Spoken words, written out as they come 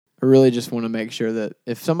I really just want to make sure that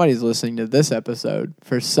if somebody's listening to this episode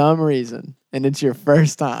for some reason and it's your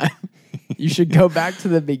first time, you should go back to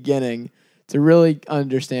the beginning to really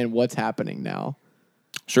understand what's happening now.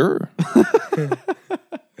 Sure.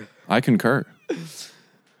 I concur.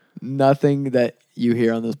 Nothing that you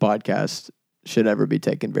hear on this podcast should ever be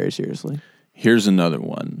taken very seriously. Here's another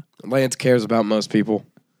one. Lance cares about most people.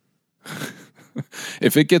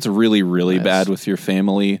 If it gets really, really bad with your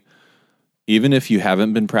family, even if you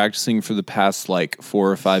haven't been practicing for the past 4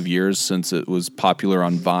 or 5 years since it was popular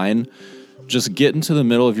on Vine, just get into the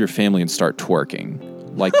middle of your family and start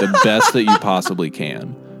twerking. Like the best that you possibly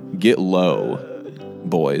can. Get low,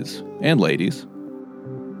 boys and ladies.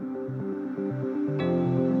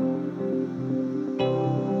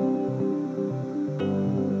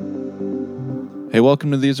 Hey,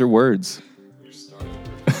 welcome to These Are Words.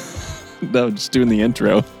 No, just doing the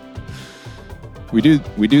intro. We do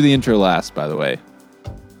the intro last, by the way.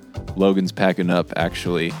 Logan's packing up,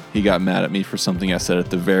 actually. He got mad at me for something I said at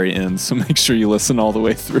the very end, so make sure you listen all the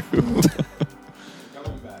way through.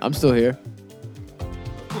 I'm still here.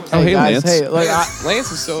 Oh, hey, guys, Lance. Hey,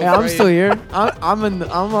 Lance is so hey, afraid. I'm still here. I'm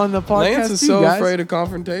on the podcast. Lance is too, so guys. afraid of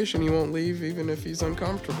confrontation, he won't leave even if he's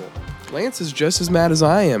uncomfortable. Lance is just as mad as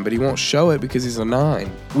I am, but he won't show it because he's a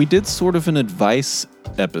 9. We did sort of an advice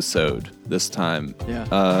episode this time.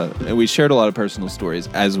 Yeah. And we shared a lot of personal stories,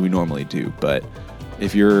 as we normally do. But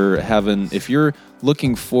if you're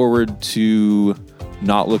looking forward to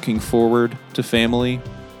not looking forward to family,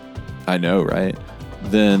 I know, right?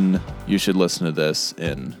 Then you should listen to this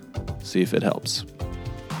and see if it helps.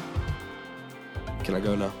 Can I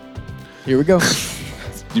go now? Here we go.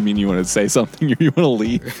 You mean you want to say something or you want to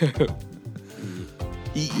leave?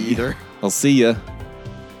 Either. I'll see ya.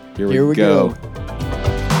 Here we go.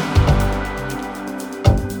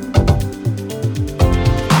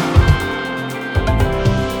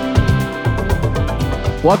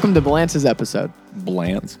 Welcome to Blance's episode.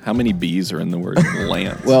 Blance? How many B's are in the word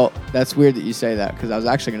Blance? Well, that's weird that you say that because I was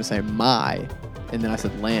actually going to say my, and then I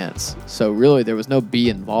said Lance. So really, there was no B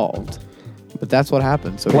involved. But that's what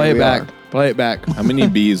happened. So Play here it we back. are. Play it back. How many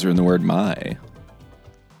B's are in the word my?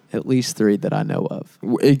 At least 3 that I know of.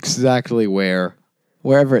 Exactly where?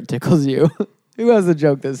 Wherever it tickles you. Who has a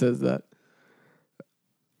joke that says that?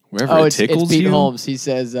 Wherever it it's tickles Pete you? Holmes. He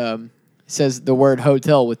says the word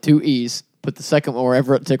hotel with 2 E's. Put the second one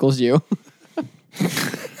wherever it tickles you.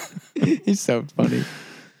 He's so funny.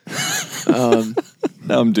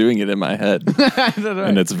 Now I'm doing it in my head.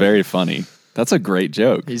 And it's very funny. That's a great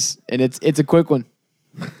joke. It's a quick one.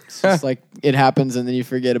 It's just like it happens and then you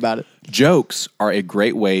forget about it. Jokes are a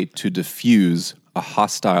great way to diffuse a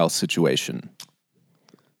hostile situation.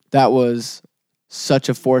 That was such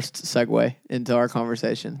a forced segue into our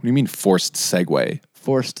conversation. What do you mean forced segue?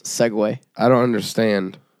 Forced segue. I don't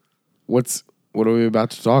understand. What are we about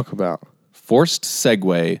to talk about? Forced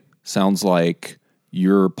segue sounds like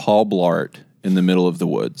you're Paul Blart in the middle of the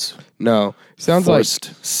woods. No. Sounds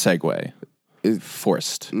forced segue. It-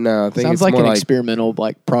 Forced. No, I think Sounds it's like more an like experimental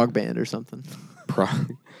prog band or something.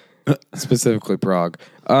 Prague. Specifically Prague.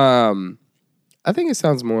 I think it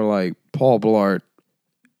sounds more like Paul Blart,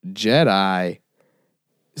 Jedi,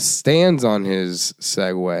 stands on his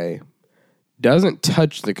Segway, doesn't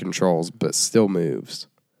touch the controls, but still moves.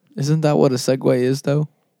 Isn't that what a segue is, though?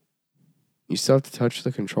 You still have to touch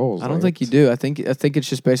the controls. I don't think you do. I think it's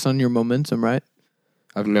just based on your momentum, right?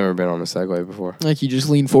 I've never been on a Segway before. Like you just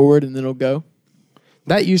lean forward and then it'll go.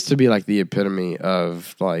 That used to be like the epitome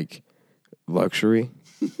of like luxury.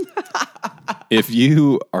 If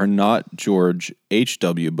you are not George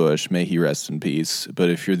H.W. Bush, may he rest in peace, but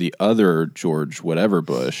if you're the other George whatever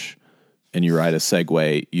Bush and you ride a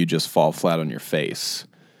Segway, you just fall flat on your face.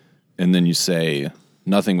 And then you say,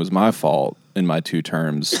 nothing was my fault in my 2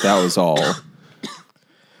 terms. That was all.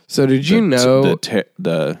 So did you know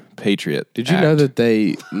the Patriot Did you Act. know that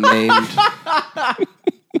they named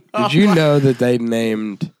Did you know that they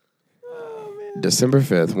named December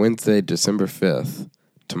 5th, Wednesday, December 5th,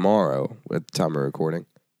 tomorrow at the time of recording,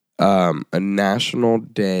 a national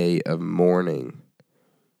day of mourning.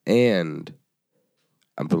 And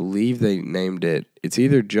I believe they named it's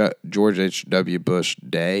either George H.W. Bush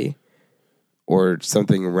Day or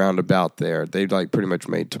something roundabout there. They pretty much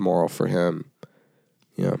made tomorrow for him.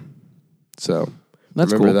 Yeah. So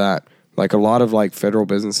That's remember cool. that. A lot of federal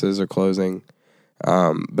businesses are closing.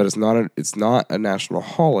 But it's not a national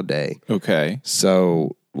holiday. Okay.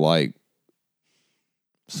 So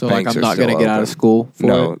So banks I'm are not still going to get out open. of school for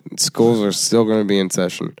No, it. schools are still going to be in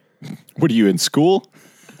session. What are you in school?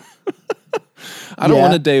 I don't Yeah.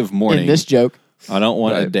 want a day of mourning In this joke. I don't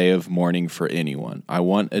want a But- day of mourning for anyone. I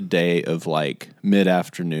want a day of like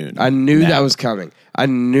mid-afternoon. I knew nap. that was coming. I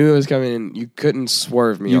knew it was coming, and you couldn't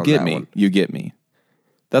swerve me You on get that me. one. You get me.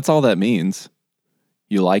 That's all that means.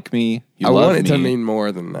 You like me. You I love want it me. to mean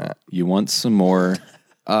more than that You want some more.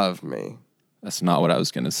 of me. That's not what I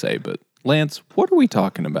was going to say, but Lance, what are we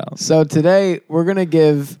talking about? So today we're going to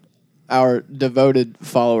give our devoted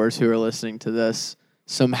followers who are listening to this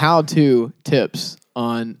some how-to tips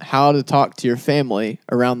on how to talk to your family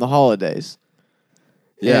around the holidays.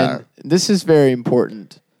 Yeah. And this is very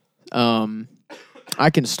important. I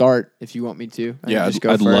can start if you want me to. I Yeah, can just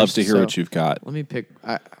go I'd love first. to hear So what you've got. Let me pick.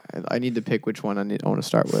 I need to pick which one I want to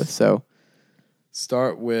start with. So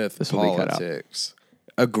Start with This will be cut out. politics.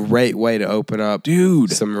 A great way to open up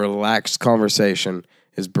Dude. some relaxed conversation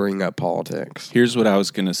is bring up politics. Here's what I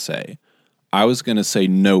was going to say. I was going to say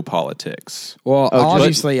no politics. Well, Oh, just-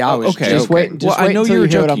 obviously I was okay. joking. Just wait- just I know until you were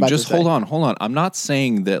you hear what I'm joking. about to Just say. hold on. I'm not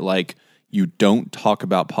saying that like you don't talk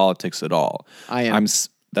about politics at all. I am.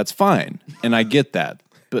 That's fine, and I get that.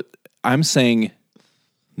 But I'm saying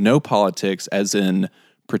no politics, as in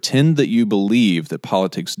pretend that you believe that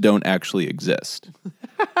politics don't actually exist.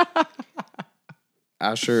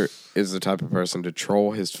 Asher is the type of person to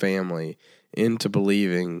troll his family into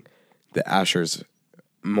believing that Asher's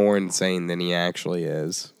more insane than he actually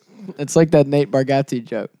is. it's like that Nate Bargatze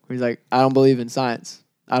joke where he's like, I don't believe in science.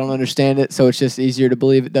 I don't understand it, so it's just easier to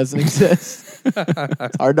believe it doesn't exist.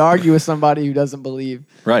 It's hard to argue with somebody who doesn't believe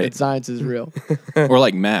Right. that science is real. Or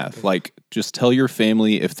like math. Like just tell your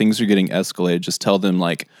family if things are getting escalated, just tell them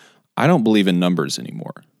like, I don't believe in numbers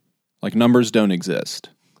anymore. Like numbers don't exist.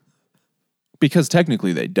 Because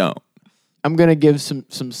technically they don't. I'm gonna give some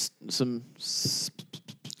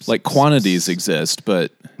Like quantities exist,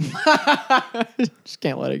 but just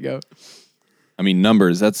can't let it go. I mean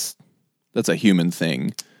numbers, that's a human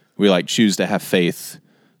thing. We like choose to have faith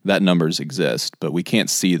that numbers exist, but we can't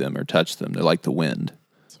see them or touch them. They're like the wind.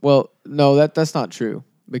 Well, no, that's not true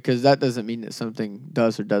because that doesn't mean that something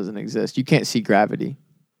does or doesn't exist. You can't see gravity.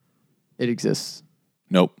 It exists.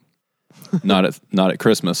 Nope. not at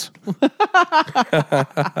Christmas.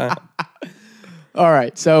 All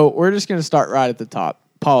right, so we're just gonna start right at the top.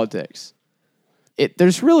 Politics.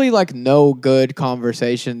 There's really like no good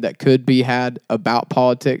conversation that could be had about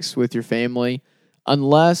politics with your family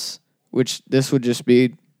unless, which this would just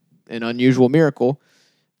be an unusual miracle,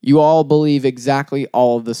 you all believe exactly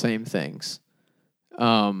all of the same things.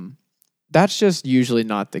 That's just usually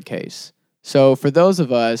not the case. So for those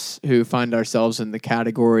of us who find ourselves in the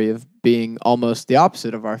category of being almost the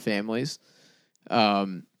opposite of our families,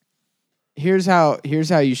 here's how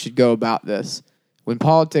you should go about this. When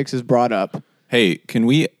politics is brought up, Hey, can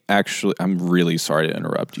we actually? I'm really sorry to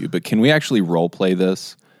interrupt you, but can we actually role play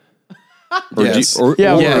this? Or Yes. do you,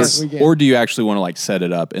 Yeah, yes. we can. or do you actually want to like set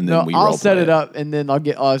it up and then no, we I'll role set play it up and then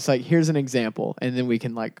it's like, here's an example, and then we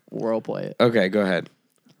can like role play it. Okay, go ahead.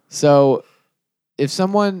 So if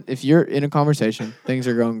you're in a conversation, things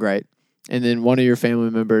are going great, and then one of your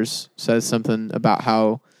family members says something about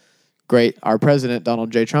how great our president,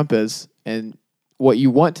 Donald J. Trump, is, and what you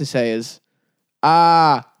want to say is,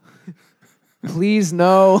 please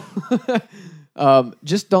no.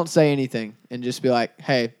 Just don't say anything and just be like,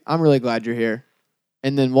 hey, I'm really glad you're here.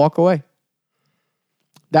 And then walk away.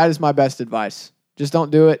 That is my best advice. Just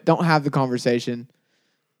don't do it. Don't have the conversation.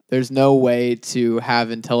 There's no way to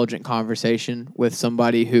have intelligent conversation with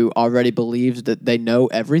somebody who already believes that they know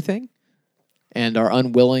everything and are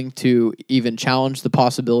unwilling to even challenge the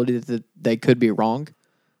possibility that they could be wrong,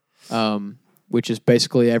 which is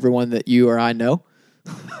basically everyone that you or I know.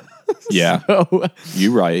 Yeah, So,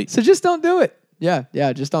 you right. so just don't do it. Yeah,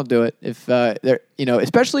 just don't do it. If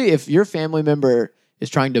especially if your family member is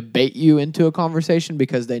trying to bait you into a conversation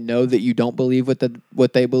because they know that you don't believe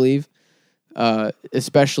what they believe,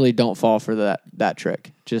 especially don't fall for that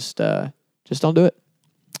trick. Just don't do it,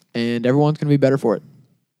 and everyone's gonna be better for it.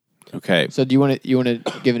 Okay. So do you want to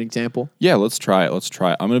give an example? Yeah, let's try it.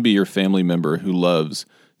 I'm going to be your family member who loves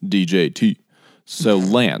DJT. So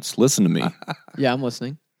Lance, listen to me. Yeah, I'm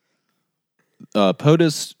listening.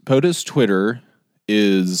 POTUS Twitter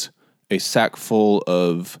is a sack full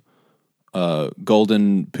of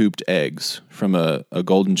golden pooped eggs from a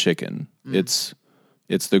golden chicken. It's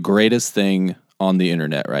the greatest thing on the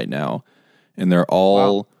internet right now, and they're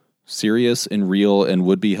all serious and real and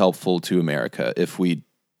would be helpful to America if we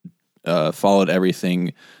followed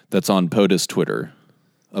everything that's on POTUS Twitter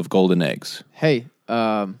of golden eggs. Hey,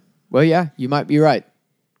 well, yeah, you might be right.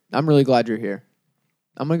 I'm really glad you're here.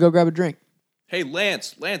 I'm gonna go grab a drink. Hey,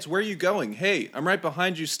 Lance, where are you going? Hey, I'm right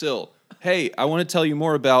behind you still. Hey, I want to tell you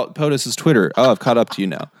more about POTUS's Twitter. Oh, I've caught up to you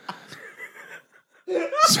now.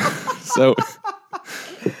 So,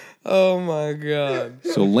 Oh my God.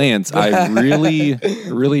 so Lance, I really,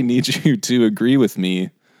 really need you to agree with me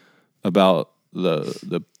about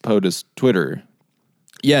the POTUS Twitter.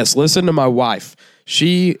 Yes, listen to my wife.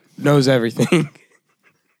 She knows everything.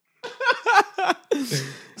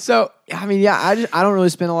 So I mean, yeah, I don't really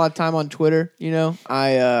spend a lot of time on Twitter.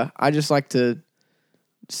 I just like to,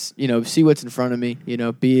 see what's in front of me.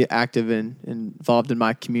 Be active and involved in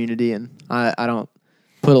my community, and I don't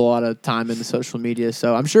put a lot of time into social media.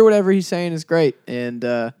 So I'm sure whatever he's saying is great, and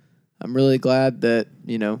I'm really glad that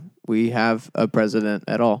we have a president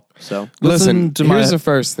at all. So Listen, here's the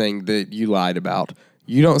first thing that you lied about.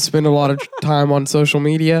 You don't spend a lot of time on social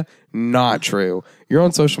media. Not true. You're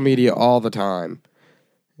on social media all the time.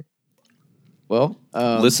 well,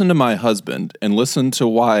 Listen to my husband and listen to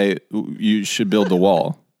why you should build the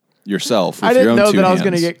wall yourself. With I didn't your own know two that I was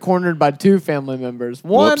going to hands. get cornered by two family members.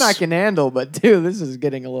 One Whoops. I can handle, but two, this is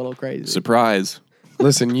getting a little crazy. Surprise.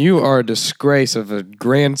 Listen, you are a disgrace of a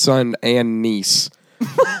grandson and niece.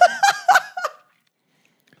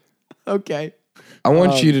 Okay. I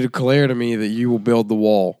want you to declare to me that you will build the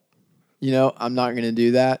wall. I'm not going to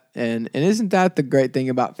do that. And isn't that the great thing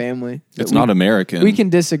about family? That It's not American. We can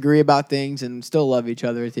disagree about things and still love each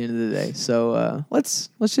other at the end of the day. So let's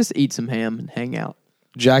just eat some ham and hang out.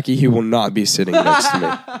 Jackie, he will not be sitting next to me.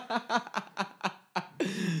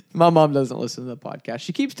 My mom doesn't listen to the podcast.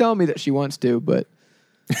 She keeps telling me that she wants to,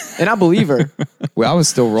 and I believe her. Well, I was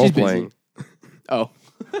still role She's busy. playing. Oh.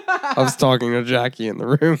 I was talking to Jackie in the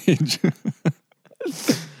room.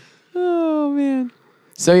 Oh, man.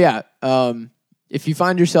 So, yeah, if you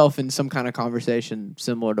find yourself in some kind of conversation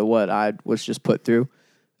similar to what I was just put through,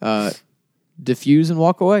 diffuse and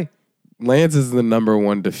walk away. Lance is the number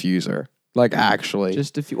one diffuser. Like, actually.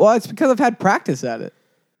 Just diffuse. Well, it's because I've had practice at it.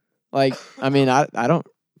 Like, I mean, I don't,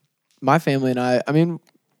 my family and I mean,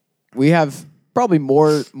 we have probably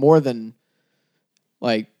more than,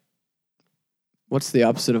 like, what's the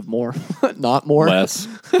opposite of more? Not more. Less.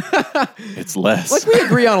 It's less. Like, we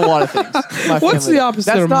agree on a lot of things. my What's family. the opposite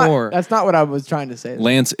That's of not, more? That's not what I was trying to say.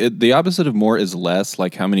 Lance, the opposite of more is less,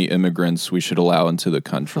 like how many immigrants we should allow into the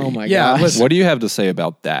country. Oh, my Yeah, gosh. listen. What do you have to say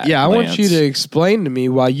about that? Yeah, I want Lance? you to explain to me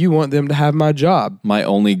why you want them to have my job. My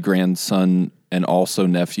only grandson and also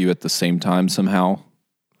nephew at the same time somehow.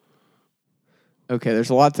 Okay, there's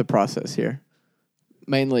a lot to process here.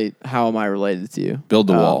 Mainly, how am I related to you? Build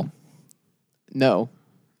the wall. No.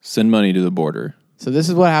 Send money to the border. So this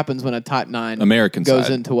is what happens when a Type 9 American goes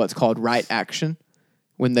side. into what's called right action,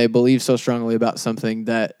 when they believe so strongly about something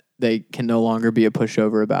that they can no longer be a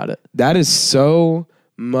pushover about it. That is so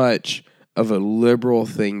much of a liberal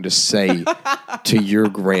thing to say to your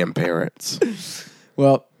grandparents.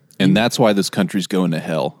 Well, And that's why this country's going to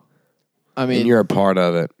hell. I mean, And you're a part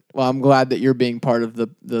of it. well, I'm glad that you're being part of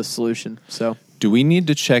the solution. So Do we need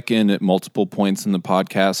to check in at multiple points in the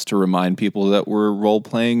podcast to remind people that we're role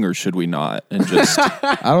playing, or should we not? And just,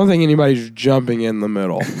 I don't think anybody's jumping in the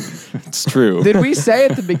middle. it's true. did we say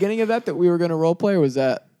at the beginning of that we were going to role play, or was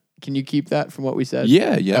that, can you keep that from what we said?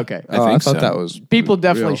 Yeah. Okay. I think I thought so. that was People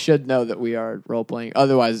definitely real. should know that we are role playing.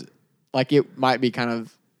 Otherwise, like, it might be kind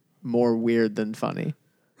of more weird than funny.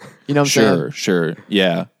 You know what I'm saying? Sure.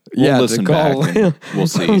 Yeah. We'll Yeah, to listen back. call- And we'll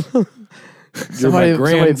see. Somebody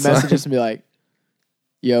grandson. message us and be like,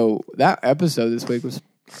 "Yo, that episode this week was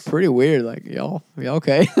pretty weird. Like, y'all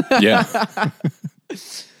okay?" Yeah.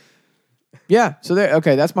 Yeah. So there.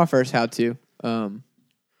 Okay, that's my first how-to.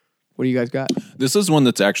 What do you guys got? This is one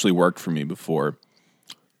that's actually worked for me before.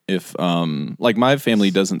 If like my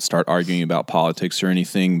family doesn't start arguing about politics or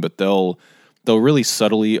anything, but they'll really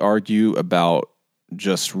subtly argue about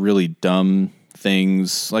just really dumb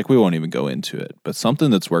things. Like, we won't even go into it, but something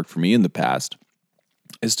that's worked for me in the past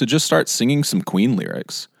is to just start singing some Queen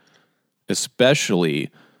lyrics, especially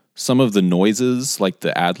some of the noises, like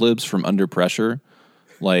the ad-libs from Under Pressure.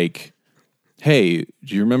 Like, hey,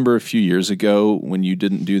 do you remember a few years ago when you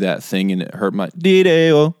didn't do that thing and it hurt my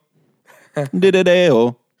dideo,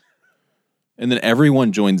 dideo? And then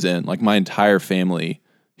everyone joins in, like my entire family,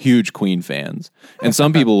 huge Queen fans. And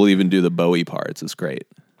some people will even do the Bowie parts. It's great.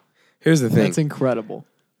 Here's the thing. That's incredible.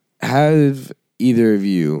 Have either of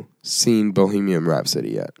you seen Bohemian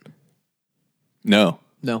Rhapsody yet? No.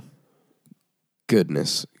 No,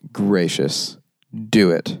 Goodness gracious.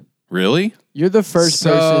 Do it. Really? you're the first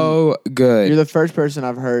person. So good. You're the first person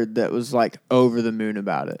I've heard that was like over the moon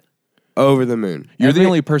about it. Over the moon. You're the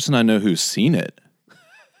only person I know who's seen it.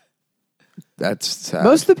 That's sad.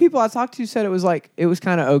 Most of the people I talked to said it was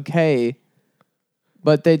kind of okay,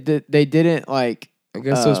 but they didn't like. I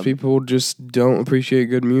guess those people just don't appreciate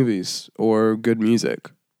good movies or good music.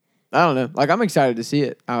 I don't know. Like, I'm excited to see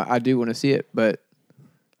it. I do want to see it, but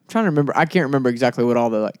I'm trying to remember. I can't remember exactly what all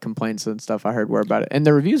the like complaints and stuff I heard were about it. And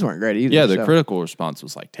the reviews weren't great either. Yeah, the critical response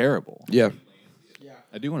was like terrible. Yeah.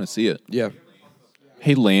 I do want to see it. Yeah.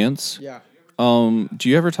 Hey, Lance. Yeah. Do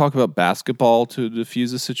you ever talk about basketball to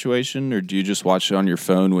diffuse a situation, or do you just watch it on your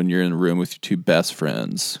phone when you're in a room with your two best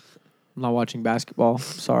friends? I'm not watching basketball.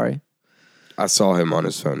 Sorry. I saw him on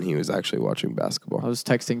his phone. He was actually watching I basketball. was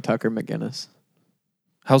texting Tucker McGinnis.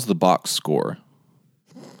 How's the box score?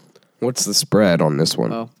 What's the spread on this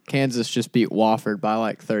one? Well, Kansas just beat Wofford by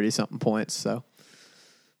like 30-something points. So,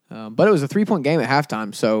 but it was a 3-point game at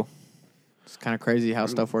halftime, so it's kind of crazy how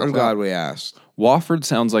stuff works I'm glad out. we asked. Wofford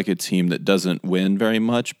sounds like a team that doesn't win very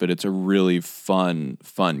much, but it's a really fun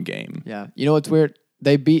game. Yeah. You know what's weird?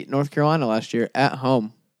 They beat North Carolina last year at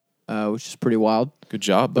home, which is pretty wild. Good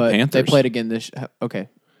job, the But Panthers. they played again this. Okay,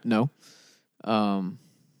 no.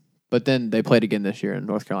 But then they played again this year, and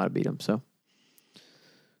North Carolina beat them. So,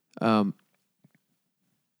 I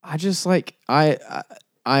just like I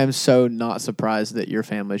am so not surprised that your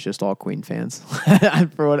family's just all Queen fans.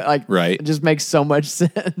 For what Right. it just makes so much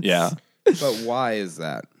sense. Yeah. But why is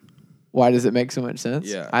that? Why does it make so much sense?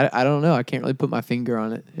 Yeah. I don't know. I can't really put my finger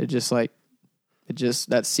on it. It just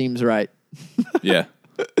that seems right. Yeah.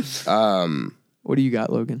 What do you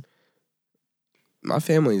got, Logan? My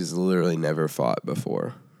family's literally never fought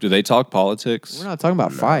before. Do they talk politics We're not talking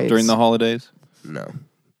about fights during the holidays? No.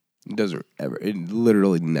 It doesn't ever. It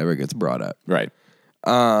literally never gets brought up. Right.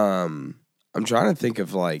 I'm trying to think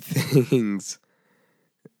of like things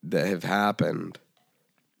that have happened.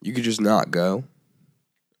 You could just not go.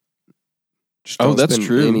 Just don't that's spend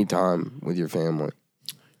true. Any time with your family.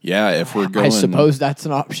 Yeah, if we're going... I suppose that's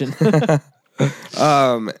an option.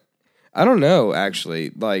 I don't know,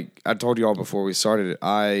 actually. Like I told you all before we started,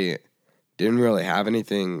 I didn't really have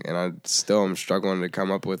anything, and I still am struggling to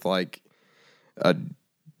come up with like a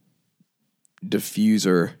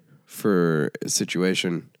diffuser for a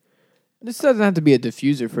situation. This doesn't have to be a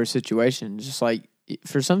diffuser for a situation. Just like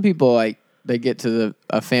for some people, like they get to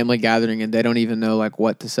a family gathering and they don't even know like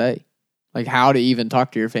what to say, like how to even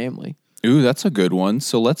talk to your family. Ooh, that's a good one.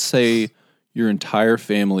 So let's say your entire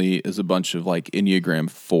family is a bunch of like Enneagram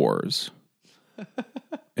 4s.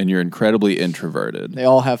 And you're incredibly introverted They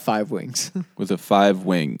all have 5 wings. with a 5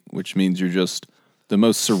 wing, which means you're just the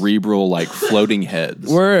most cerebral, like floating heads.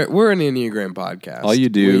 We're an Enneagram podcast. All you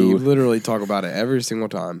do- we literally talk about it every single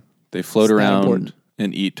time. They float It's not around important.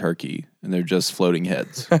 and eat turkey, and they're just floating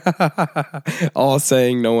heads. All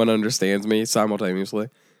saying no one understands me simultaneously.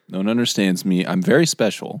 No one understands me. I'm very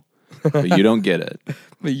special, but you don't get it.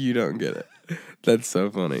 But you don't get it. That's so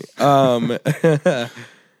funny.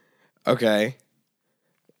 Okay.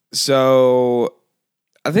 So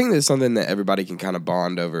I think that's something that everybody can kind of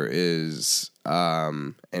bond over is,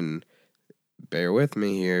 and bear with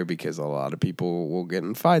me here because a lot of people will get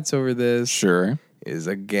in fights over this, Sure. is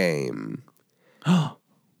a game.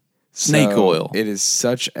 Snake So oil. It is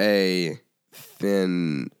such a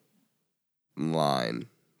thin line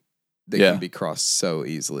that Yeah. can be crossed so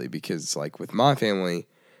easily because, like, with my family,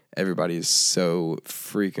 everybody is so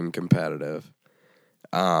freaking competitive.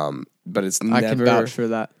 But it's I can never vouch for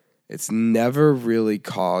that. it's never really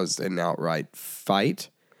caused an outright fight,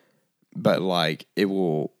 but like it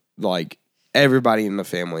will, like everybody in the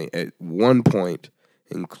family at one point,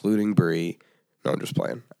 including Bree. No, I'm just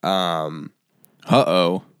playing.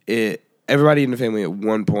 Uh-oh. Everybody in the family at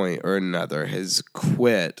one point or another has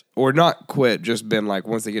quit, or not quit, just been like,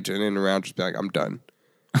 once they get to an end round, just be like, I'm done.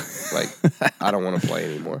 Like, I don't want to play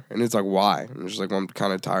anymore. And it's like, why? And it's just like, well, I'm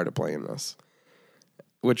kind of tired of playing this.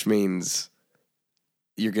 Which means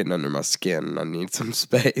you're getting under my skin and I need some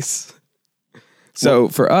space. So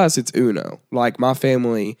for us, it's Uno. Like my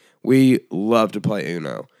family, we love to play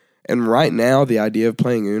Uno. And right now, the idea of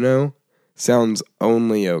playing Uno sounds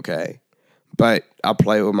only okay. But I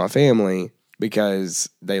play it with my family because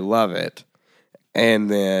they love it. And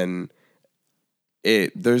then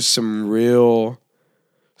there's some real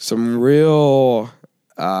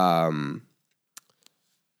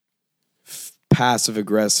passive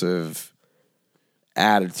aggressive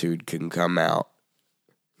attitude can come out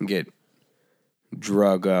and get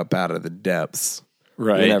drug up out of the depths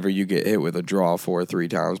Right. whenever you get hit with a draw 4 or 3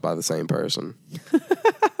 times by the same person.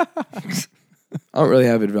 I don't really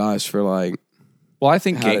have advice for like Well, I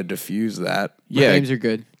think how to diffuse that. yeah, Games are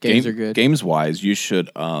good. Games are good. Games wise, you should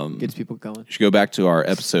Gets people going. you should go back to our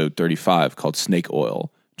episode 35 called Snake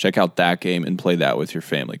Oil. Check out that game and play that with your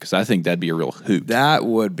family because I think that'd be a real hoot. That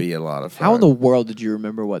would be a lot of fun. How in the world did you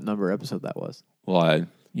remember what number episode that was? Well, I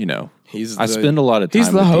He's spend a lot of time He's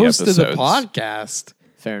the with host of the episodes. podcast.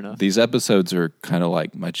 Fair enough. These episodes are kind of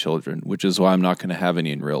like my children, which is why I'm not going to have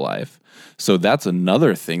any in real life. So that's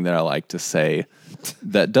another thing that I like to say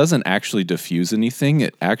that doesn't actually diffuse anything.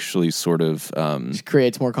 It actually sort of, Just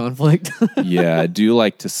creates more conflict. yeah, I do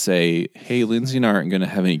like to say, hey, Lindsay and I aren't going to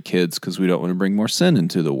have any kids because we don't want to bring more sin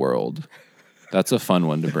into the world. That's a fun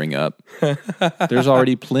one to bring up. There's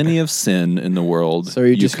already plenty of sin in the world. So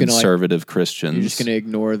you're just gonna, conservative Christians. You're just going to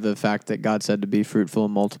ignore the fact that God said to be fruitful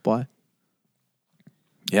and multiply?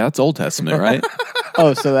 Yeah, it's Old Testament, right?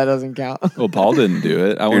 Oh, so that doesn't count? Well, Paul didn't do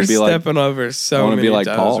it. I want to be like stepping over I so wanna many be like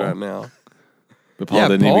toes Paul. right now. But Paul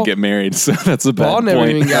didn't even get married, so that's a bad Paul point. never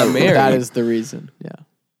even got married. That is the reason. Yeah.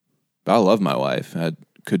 I love my wife. I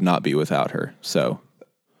could not be without her. So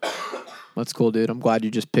That's cool, dude. I'm glad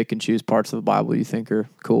you just pick and choose parts of the Bible you think are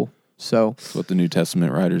cool. So that's what the New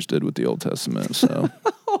Testament writers did with the Old Testament. So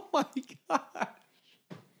oh my gosh.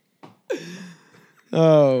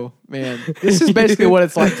 Oh man. This is basically what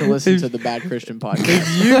it's like to listen to the Bad Christian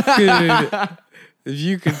podcast. If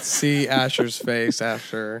you could see Asher's face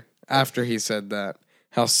after he said that,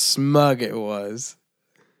 how smug it was.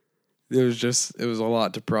 It was a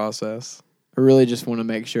lot to process. I really just want to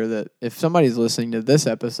make sure that if somebody's listening to this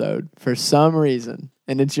episode for some reason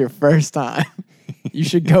and it's your first time, you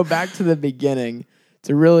should go back to the beginning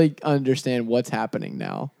to really understand what's happening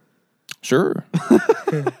now. sure.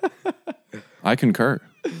 I concur.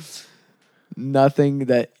 Nothing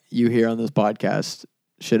that you hear on this podcast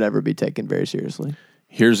should ever be taken very seriously.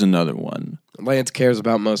 Here's another one. Lance cares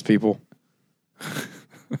about most people.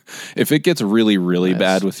 If it gets really, really Nice.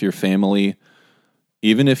 bad with your family,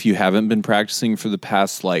 even if you haven't been practicing for the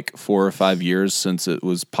past like 4 or 5 years since it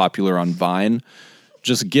was popular on Vine,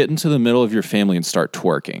 just get into the middle of your family and start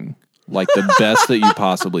twerking like the best that you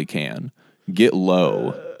possibly can. Get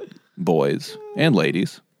low, boys and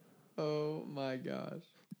ladies. Oh my gosh.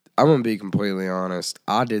 I'm going to be completely honest.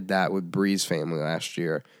 I did that with Bree's family last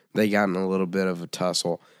year. They got in a little bit of a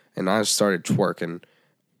tussle, and I started twerking.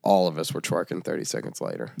 All of us were twerking 30 seconds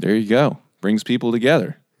later. There you go. Brings people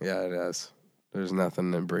together. Yeah, it is. There's nothing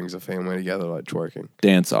that brings a family together like twerking.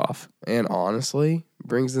 Dance off. And honestly,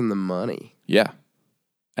 brings in the money. Yeah,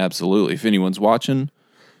 absolutely. If anyone's watching,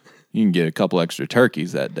 you can get a couple extra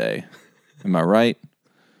turkeys that day. Am I right?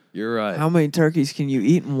 You're right. How many turkeys can you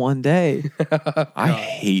eat in one day? I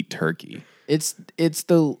hate turkey. It's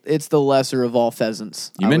the lesser of all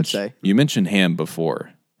pheasants, I would say. You mentioned ham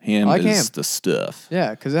before. Ham I like is ham. the stuff. Yeah,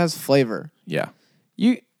 because it has flavor. Yeah.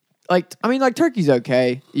 Turkey's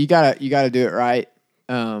okay. You gotta do it right.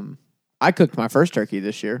 I cooked my first turkey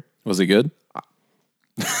this year. Was it good?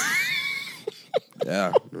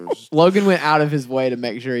 Yeah. Logan went out of his way to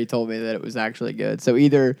make sure he told me that it was actually good. So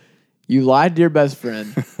either you lied to your best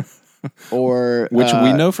friend, or Which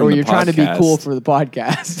we know from or the you're trying to be podcast. cool for the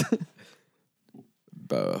podcast.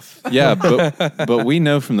 Both. Yeah, but we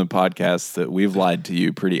know from the podcast that we've lied to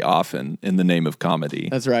you pretty often in the name of comedy.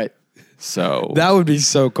 That's right. So That would be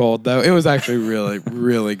so cold, though. It was actually really,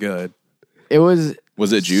 really good. It was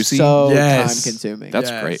it juicy? so Yes. time consuming. That's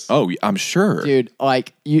Yes. great. Oh, I'm sure. Dude,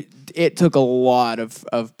 it took a lot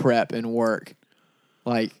of prep and work.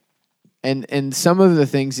 And some of the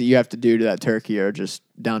things that you have to do to that turkey are just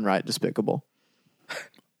downright despicable.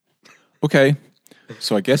 Okay.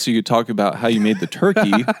 So I guess you could talk about how you made the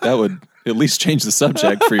turkey. That would at least change the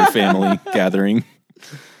subject for your family gathering.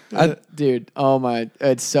 Dude, oh my,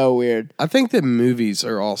 it's so weird. I think that movies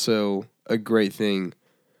are also a great thing.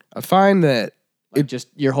 I find that Just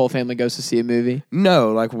your whole family goes to see a movie.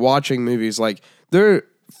 like watching movies, like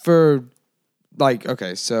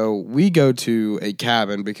okay, so we go to a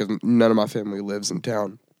cabin because none of my family lives in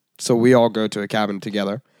town. So we all go to a cabin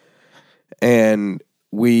together and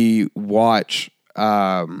we watch,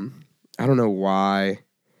 I don't know why,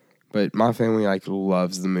 but my family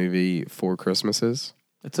loves the movie Four Christmases.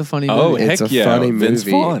 It's a funny Oh, movie. heck It's a yeah, funny Vince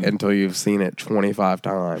movie Vaughn. until you've seen it 25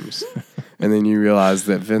 times. And then you realize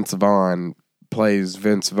that Vince Vaughn plays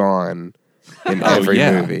Vince Vaughn in every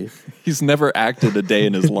yeah. movie. He's never acted a day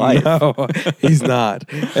in his life. No, he's not.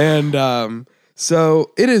 And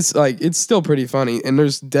so it is it's still pretty funny. And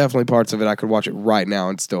there's definitely parts of it I could watch it right now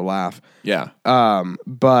and still laugh. Yeah.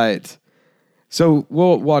 But so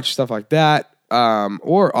we'll watch stuff like that.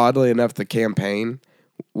 Or oddly enough, The Campaign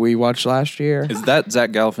we watched last year. Is that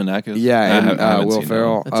Zach Galifianakis? Yeah, I haven't and Will seen that.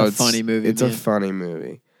 Ferrell. That's a funny movie, It's a man. funny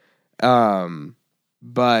movie.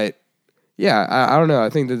 But yeah, I don't know. I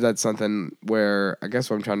think that that's something where I guess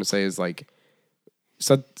what I'm trying to say is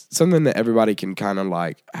something that everybody can kind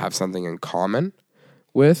of have something in common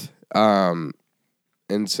with. And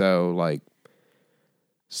so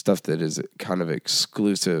stuff that is kind of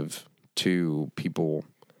exclusive to people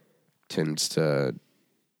tends to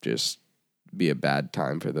just be a bad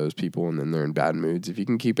time for those people, and then they're in bad moods. If you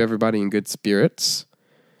can keep everybody in good spirits,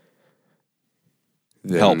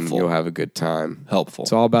 then Helpful. you'll have a good time. Helpful.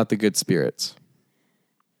 It's all about the good spirits.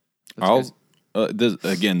 This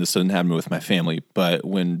doesn't happen with my family, but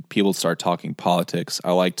when people start talking politics,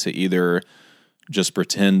 I like to either just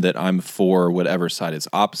pretend that I'm for whatever side is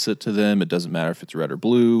opposite to them. It doesn't matter if it's red or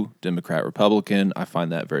blue, Democrat, Republican. I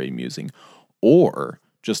find that very amusing. Or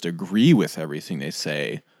just agree with everything they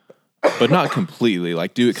say, but not completely.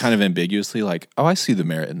 Like, do it kind of ambiguously, like, oh, I see the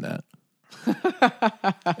merit in that.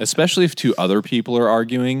 Especially if two other people are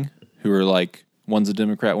arguing who are like, one's a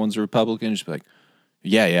Democrat, one's a Republican, just be like,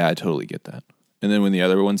 yeah, I totally get that. And then when the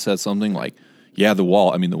other one says something like, yeah, the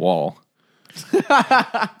wall. And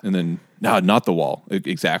then, no, not the wall.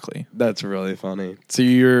 Exactly. That's really funny. So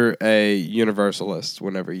you're a universalist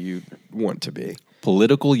whenever you want to be.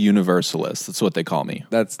 Political universalist. That's what they call me.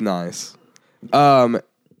 That's nice. I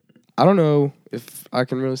don't know if I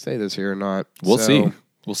can really say this here or not. We'll see.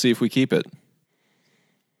 We'll see if we keep it.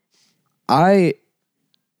 I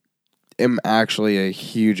am actually a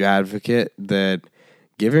huge advocate that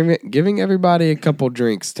giving everybody a couple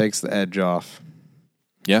drinks takes the edge off.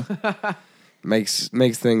 Yeah. Makes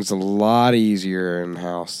things a lot easier in the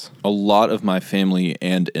house. A lot of my family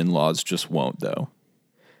and in-laws just won't, though.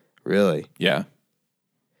 Really? Yeah.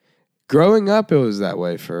 Growing up, it was that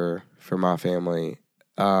way for my family.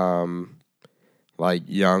 Like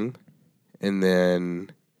young,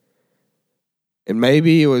 and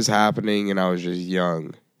maybe it was happening and I was just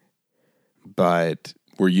young, but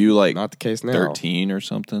Were you like not the case now. 13 or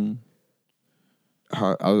something?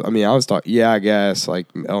 I was talking. Yeah, I guess like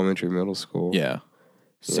elementary, middle school. Yeah.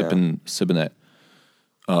 Sipping that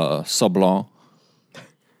Sablon.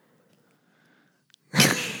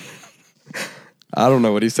 I don't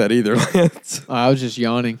know what he said either, Lance. I was just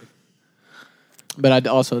yawning. But I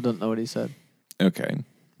also don't know what he said. Okay.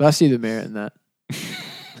 But I see the merit in that.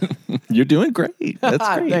 You're doing great. That's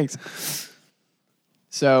great. Thanks.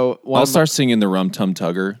 So I'll start singing the Rum Tum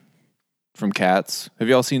Tugger from Cats. Have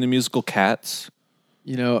y'all seen the musical Cats?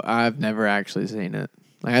 You know, I've never actually seen it.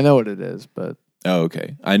 Like, I know what it is, but Oh,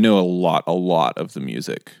 okay. I know a lot of the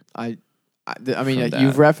music. I mean, From you've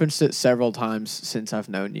that. referenced it several times since I've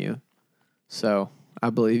known you. So I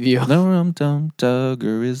believe you. The Rum Tum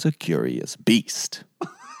Tugger is a curious beast.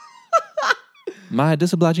 My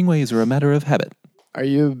disobliging ways are a matter of habit. Are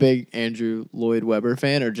you a big Andrew Lloyd Webber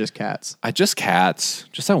fan or just Cats? Just Cats.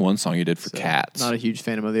 Just that one song you did for So, Cats. Not a huge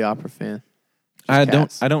Phantom of the Opera fan. I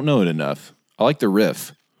Cats. don't know it enough. I like the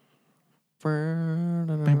riff. I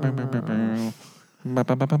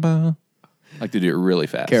like to do it really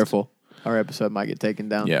fast. Careful. Our episode might get taken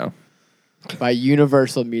down. Yeah. By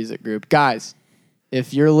Universal Music Group. Guys,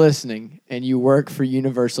 if you're listening and you work for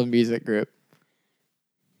Universal Music Group,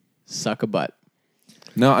 suck a butt.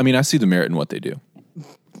 No, I mean, I see the merit in what they do.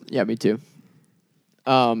 Yeah, me too.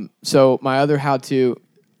 So my other how-to,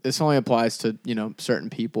 this only applies to, certain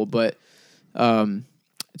people, but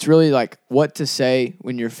it's really like what to say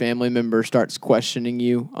when your family member starts questioning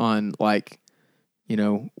you on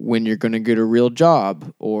when you're going to get a real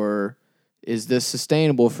job, or is this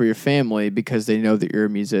sustainable for your family because they know that you're a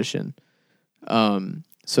musician.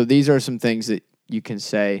 So these are some things that you can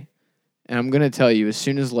say. And I'm going to tell you, as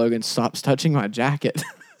soon as Logan stops touching my jacket,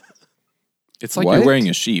 It's like What? you're wearing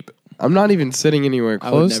a sheep. I'm not even sitting anywhere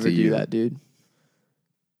I would close never to do you. that, dude.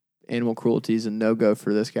 Animal cruelty is a no-go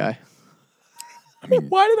for this guy. I mean,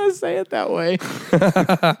 Why did I say it that way?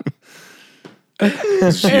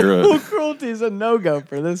 you're, Animal cruelty is a no-go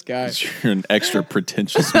for this guy. you're an extra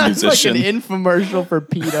pretentious It's like musician. an infomercial for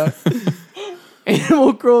PETA.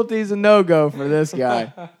 Animal cruelty is a no-go for this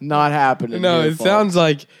guy. Not happening. No, Your it fault. sounds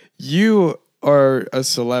like you are a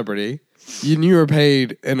celebrity. You were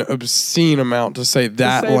paid an obscene amount to say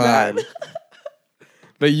that say line. that.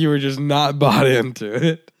 But you were just not bought into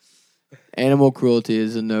it. Animal cruelty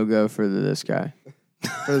is a no-go for this guy.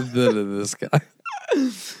 For this guy.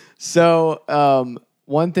 So,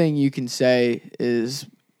 one thing you can say is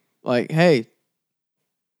like, "Hey,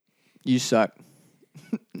 you suck,"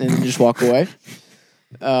 and then just walk away.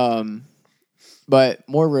 But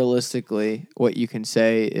more realistically, what you can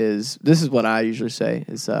say is, this is what I usually say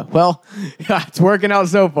is, "Well, it's working out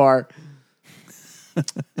so far,"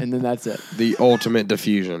 and then that's it. The ultimate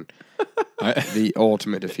diffusion. The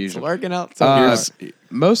ultimate It's diffusion. working out so far.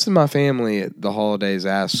 Most of my family at the holidays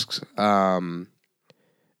asks,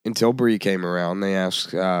 until Bree came around, they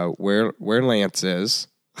asked where Lance is.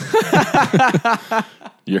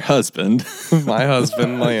 Your husband. My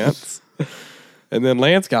husband, Lance. And then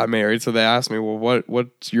Lance got married, so they asked me, well,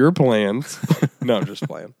 what's your plans? No, I'm just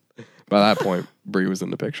playing. By that point, Bree was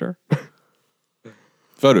in the picture.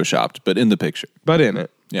 Photoshopped, but in the picture. But in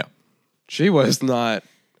it. Yeah. She was not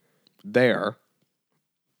there.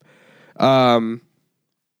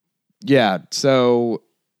 Yeah, so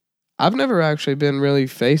I've never actually been really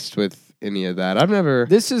faced with any of that. I've never.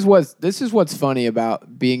 This is what's funny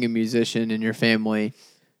about being a musician in your family,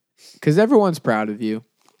 because everyone's proud of you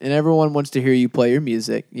and everyone wants to hear you play your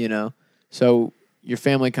music. You know, so your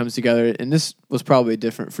family comes together, and this was probably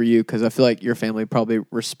different for you because I feel like your family probably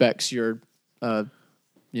respects your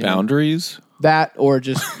boundaries. That or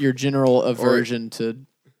just your general aversion to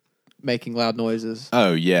making loud noises.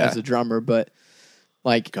 Oh yeah, as a drummer, but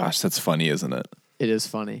like, gosh, that's funny, isn't it? It is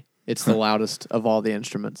funny. It's the loudest of all the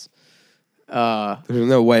instruments. There's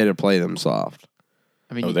no way to play them soft.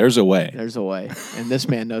 I mean, there's a way. There's a way, and this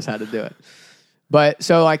man knows how to do it. But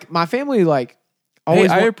so, like, my family, like,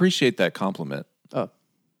 always. Hey, I appreciate that compliment. Oh,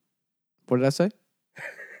 what did I say?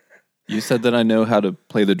 You said that I know how to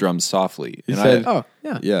play the drums softly. You said, oh,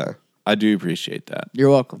 yeah. Yeah. I do appreciate that. You're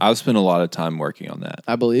welcome. I've spent a lot of time working on that.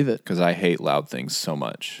 I believe it. Because I hate loud things so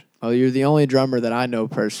much. Oh, you're the only drummer that I know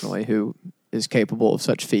personally who is capable of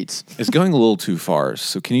such feats. It's going a little too far.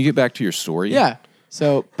 So can you get back to your story? Yeah.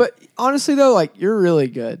 So, but honestly, though, like, you're really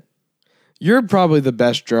good. You're probably the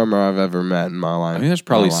best drummer I've ever met in my life. I think there's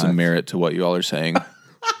probably some merit to what you all are saying.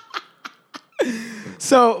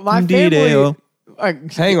 So, my family...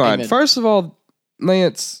 Hang on. Amen. First of all,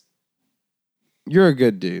 Lance, you're a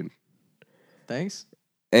good dude. Thanks.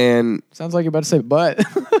 And sounds like you're about to say but.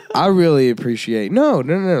 I really appreciate.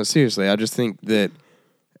 No. Seriously, I just think that,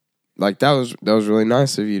 like, that was really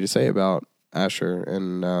nice of you to say about Asher,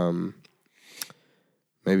 and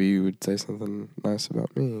maybe you would say something nice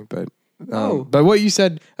about me. But but what you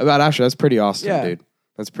said about Asher, that's pretty awesome, dude.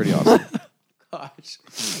 That's pretty awesome. Gosh,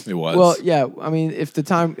 it was. Well, yeah. I mean, if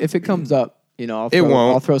it comes up, you know,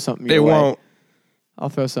 I'll throw something. Your way. Won't. I'll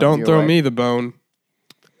throw something. Don't your throw way. me the bone.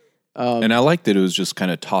 And I like that it was just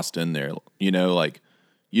kind of tossed in there. You know, like,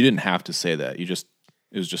 you didn't have to say that. It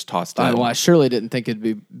was just tossed in. Well, I surely didn't think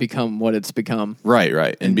it'd become what it's become.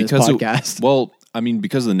 Right. And because this podcast.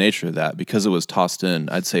 Because of the nature of that, because it was tossed in,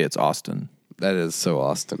 I'd say it's Austin. That is so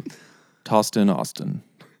Austin. Tossed in Austin.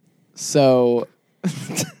 So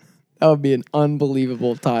that would be an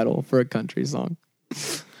unbelievable title for a country song.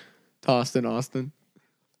 Tossed in Austin.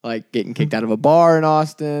 Like getting kicked out of a bar in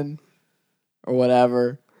Austin or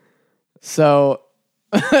whatever. So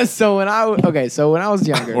when I was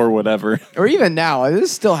younger or whatever, or even now,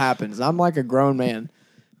 this still happens. I'm like a grown man.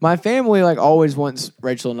 My family like always wants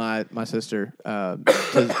Rachel and I, my sister,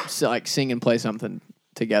 to like sing and play something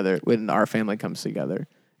together when our family comes together.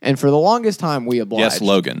 And for the longest time, we obliged. Yes,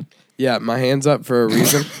 Logan. Yeah, my hand's up for a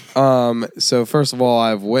reason. So first of all,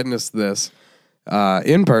 I've witnessed this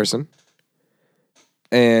in person,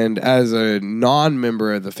 and as a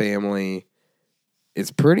non-member of the family, it's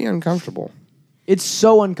pretty uncomfortable. It's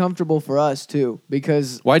so uncomfortable for us too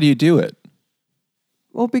because why do you do it?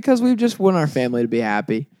 Well, because we just want our family to be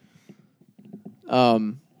happy.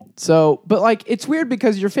 So, but like, it's weird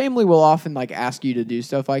because your family will often like ask you to do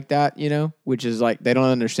stuff like that, you know, which is like, they don't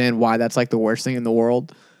understand why that's like the worst thing in the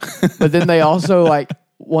world. But then they also like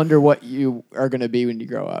wonder what you are going to be when you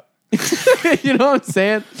grow up. You know what I'm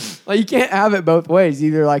saying? Like, you can't have it both ways.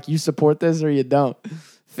 Either like you support this or you don't.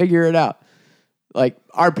 Figure it out. Like,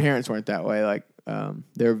 our parents weren't that way. Like,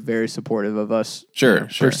 they're very supportive of us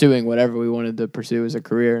pursuing whatever we wanted to pursue as a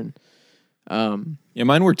career. And yeah,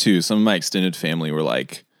 mine were too. Some of my extended family were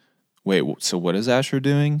like, wait, so what is Asher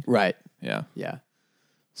doing? Right. Yeah.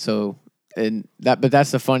 So, but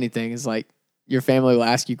that's the funny thing is like your family will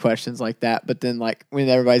ask you questions like that, but then like when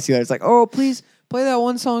everybody's together, it's like, oh, please play that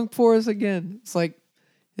one song for us again. It's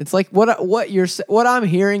like what I'm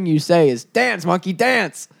hearing you say is dance, monkey,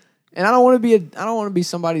 dance, and I don't want to be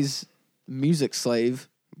somebody's music slave.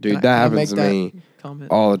 Dude, that happens to me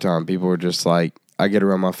all the time. People are just like, I get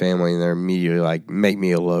around my family and they're immediately like, make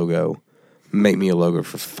me a logo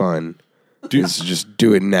for fun. Dude, just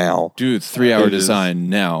do it now. Do 3-hour design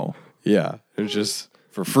now. Yeah. It's just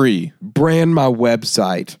for free. Brand my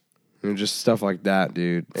website. And just stuff like that,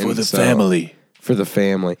 dude. For the family. For the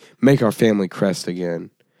family. Make our family crest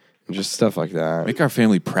again. And just stuff like that. Make our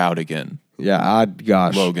family proud again. Yeah,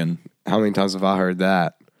 gosh. Logan. How many times have I heard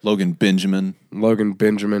that? Logan Benjamin.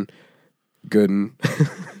 Gooden.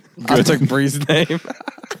 I took Bree's name.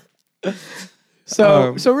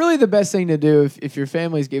 So really the best thing to do if your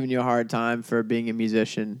family's giving you a hard time for being a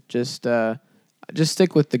musician, just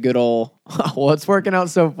stick with the good old, well, it's working out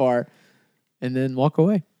so far, and then walk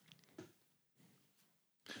away.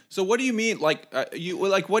 So what do you mean? What do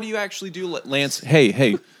you actually do, Lance?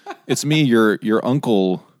 Hey, it's me, your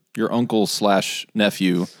uncle your uncle /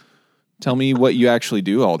 nephew. Tell me what you actually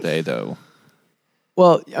do all day, though.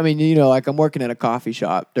 Well, I mean, like I'm working at a coffee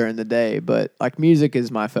shop during the day, but like music is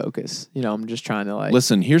my focus. I'm just trying to like.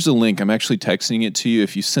 Listen, here's a link. I'm actually texting it to you.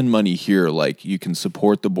 If you send money here, like you can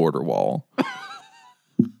support the border wall.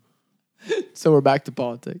 So we're back to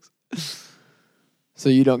politics. So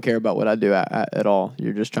you don't care about what I do at all.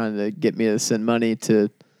 You're just trying to get me to send money to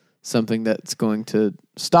something that's going to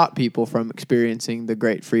stop people from experiencing the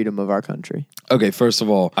great freedom of our country. Okay, first of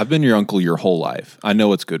all, I've been your uncle your whole life. I know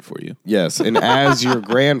what's good for you. yes, and as your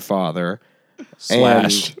grandfather /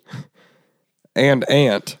 and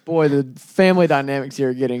aunt, Boy, the family dynamics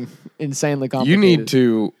here are getting insanely you complicated. need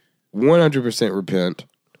to 100% repent.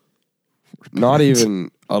 Not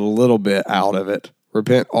even a little bit out of it.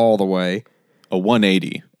 Repent all the way. A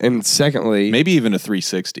 180. And secondly, Maybe even a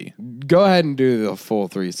 360. go ahead and do the full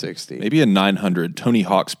 360. Maybe a 900 Tony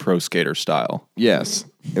Hawk's Pro Skater style. Yes.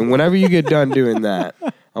 And whenever you get done doing that,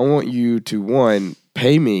 I want you to, one,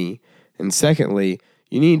 pay me. And secondly,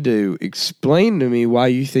 you need to explain to me why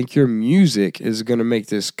you think your music is going to make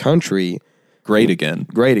this country Great again.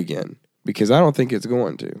 great again. Because I don't think it's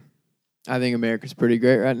going to. I think America's pretty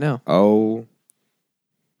great right now. Oh,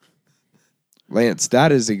 Lance,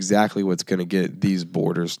 that is exactly what's going to get these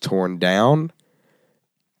borders torn down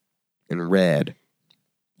and red.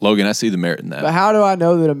 Logan, I see the merit in But that. how do I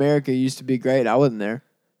know that America used to be great? I wasn't there.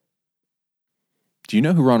 Do you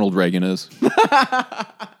know who Ronald Reagan is?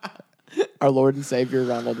 Our Lord and Savior,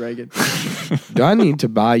 Ronald Reagan. Do I need to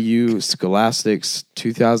buy you Scholastic's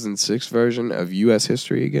 2006 version of U.S.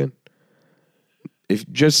 history again? If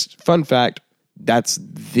just fun fact, that's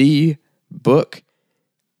the book,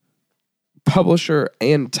 publisher,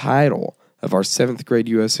 and title of our 7th grade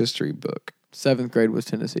U.S. history book. 7th grade was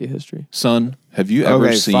Tennessee history. Son, have you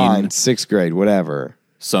ever seen... fine. 6th grade, whatever.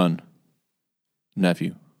 Son,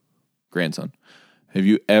 nephew, grandson. Have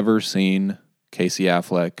you ever seen Casey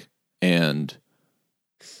Affleck and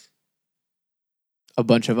A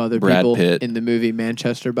bunch of other Brad people Pitt. in the movie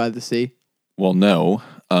Manchester by the Sea. well, no,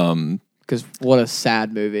 Because what a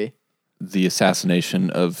sad movie. the assassination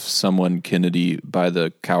of someone Kennedy by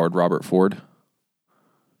the coward Robert Ford?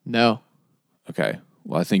 No. Okay.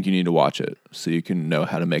 Well, I think you need to watch it so you can know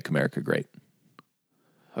how to make America great.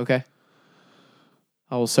 Okay.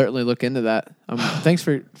 I will certainly look into that. Thanks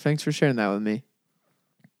for sharing that with me.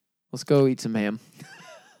 Let's go eat some ham.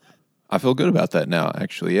 I feel good about that now,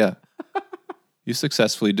 actually, yeah. You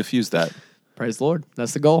successfully diffused that Praise the Lord.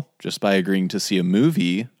 That's the goal. just by agreeing to see a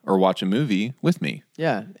movie or watch a movie with me.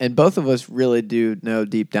 Yeah. And both of us really do know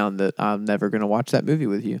deep down that I'm never going to watch that movie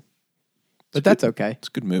with you. But that's okay. It's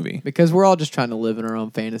a good movie. Because we're all just trying to live in our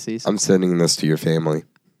own fantasies. I'm sending this to your family.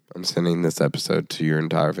 I'm sending this episode to your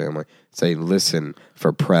entire family. Say, listen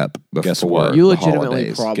for prep before Guess what? You the legitimately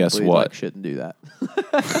holidays. probably Guess what? shouldn't do that.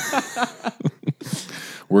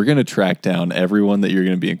 We're going to track down everyone that you're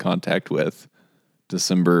going to be in contact with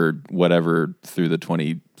December whatever through the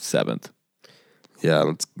 27th. Yeah,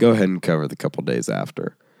 let's go ahead and cover the couple days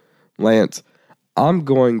after. Lance, I'm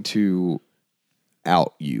going to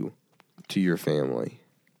out you to your family.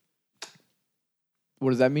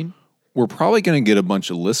 What does that mean? We're probably going to get a bunch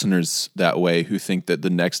of listeners that way who think that the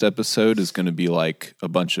next episode is going to be like a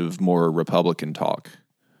bunch of more Republican talk,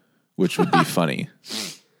 which would be funny.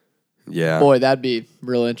 Yeah. Boy, that'd be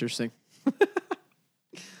real interesting.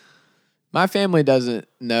 My family doesn't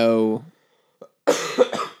know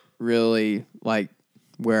really like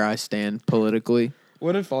where I stand politically.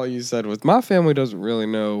 What if all you said was, my family doesn't really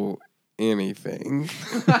know anything?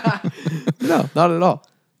 No, not at all.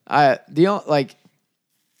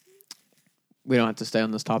 We don't have to stay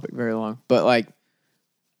on this topic very long, but like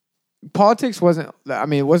politics it wasn't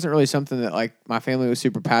really something that like my family was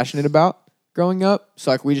super passionate about growing up.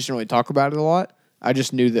 So like we just didn't really talk about it a lot. I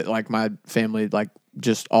just knew that like my family like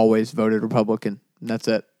just always voted Republican, and that's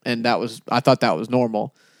it. And I thought that was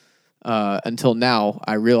normal. Until now,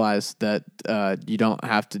 I realized that you don't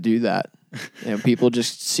have to do that. People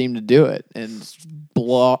just seem to do it, and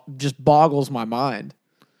just boggles my mind.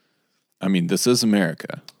 I mean, this is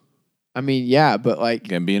America. I mean, yeah, but like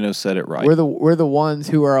Gambino said it right. we're the ones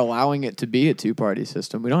who are allowing it to be a two-party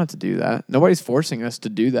system. We don't have to do that. Nobody's forcing us to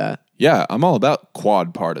do that. Yeah, I'm all about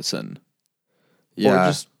quad partisan. Yeah. Or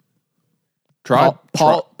just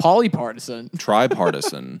Tripartisan.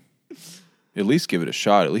 polypartisan. At least give it a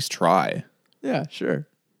shot. At least try. Yeah, sure.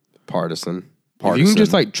 Partisan. If you can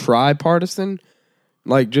just like try partisan,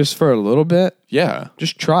 like just for a little bit, Yeah.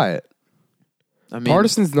 just try it. I mean,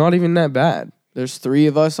 Partisan's not even that bad. there's 3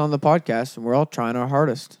 of us on the podcast, and we're all trying our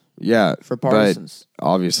hardest Yeah. for partisans. But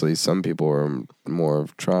obviously, some people are more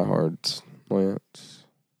of tryhards. Lance.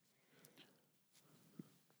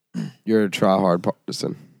 You're a try-hard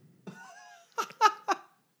partisan.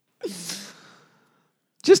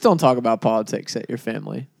 Just don't talk about politics at your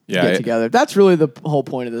family. Yeah, Get together. That's really the whole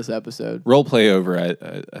point of this episode. Role play over.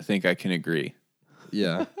 I think I can agree.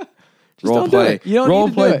 Yeah. Just Role don't play. do it. You don't Role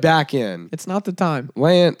need to do play it. back in. It's not the time.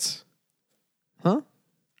 Lance. Huh?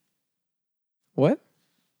 What?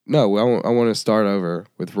 No, I want to start over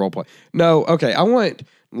with role play. No, okay. I want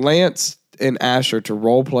Lance and Asher to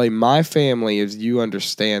role play my family as you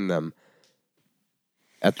understand them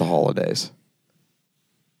at the holidays.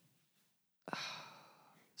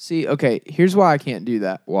 See, okay, here's why I can't do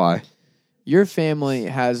that. Why? Your family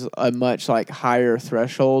has a much like higher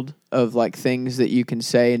threshold of like things that you can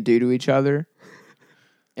say and do to each other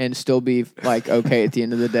and still be like okay at the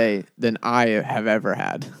end of the day than I have ever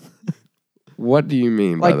had. What do you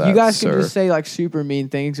mean by Like that, you guys sir? can just say like super mean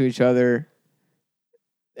things to each other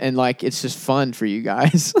and like it's just fun for you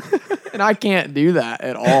guys. And I can't do that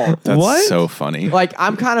at all. That's so funny. Like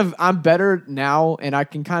I'm better now and I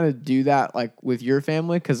can kind of do that like with your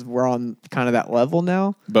family because we're on kind of that level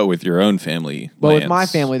now. But with your own family, But with my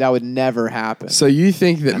Lance, family, that would never happen. So you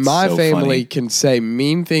think that That's my so family funny. can say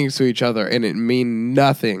mean things to each other and it mean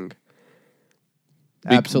nothing?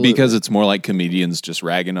 Absolutely. Because it's more like comedians just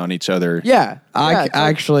ragging on each other. Yeah. I yeah, it's like-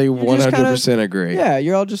 actually you're just 100% agree. Yeah,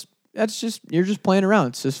 you're just playing around.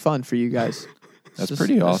 It's just fun for you guys. That's It's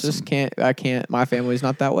pretty it's awesome. I can't. My family's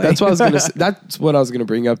not that way. That's what I was gonna. That's what I was gonna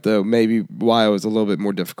bring up though. Maybe why it was a little bit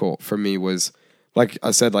more difficult for me was, like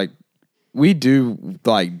I said, like we do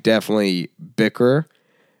like definitely bicker,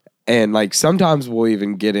 and like sometimes we'll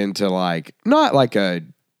even get into like not like a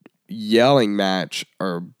yelling match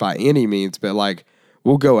or by any means, but like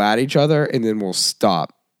we'll go at each other and then we'll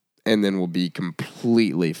stop, and then we'll be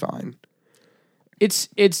completely fine. It's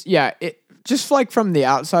yeah. It just like from the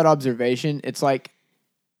outside observation, it's like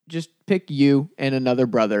just pick you and another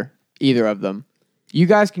brother, either of them. You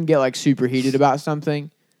guys can get like super heated about something,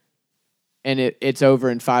 and it's over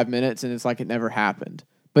in 5 minutes, and it's like it never happened.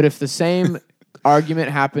 But if the same argument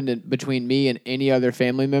happened between me and any other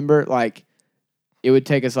family member, like it would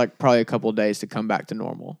take us like probably a couple of days to come back to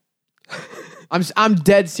normal. I'm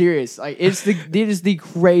dead serious. Like it is the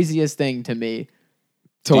craziest thing to me.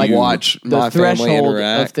 To Like, watch The my family threshold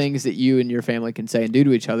interact. of things that you and your family can say and do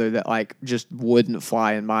to each other that like just wouldn't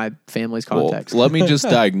fly in my family's context. Well, let me just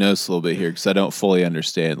diagnose a little bit here because I don't fully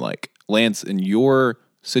understand. Like, Lance, in your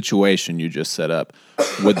situation you just set up,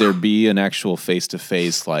 would there be an actual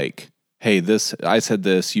face-to-face like, hey, I said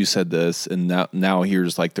this, you said this, and now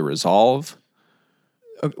here's like the resolve?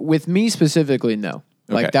 With me specifically, no.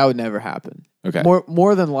 Like Okay. that would never happen. Okay.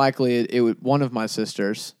 More than likely, it would one of my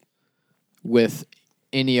sisters with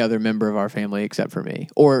any other member of our family except for me,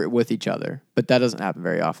 or with each other. But that doesn't happen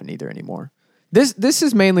very often either anymore. This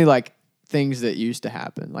is mainly like things that used to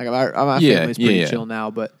happen. Like my family's pretty chill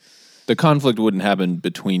now, but The conflict wouldn't happen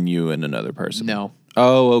between you and another person. no,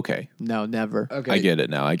 Oh, okay. no, never. Okay. I get it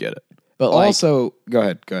now. I get it. But like, Also, go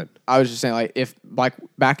ahead. I was just saying, like, if like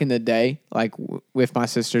back in the day, like if my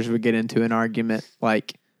sisters would get into an argument,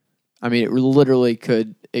 like, I mean, it literally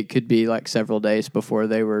could be like several days before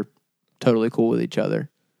they were totally cool with each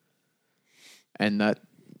other, and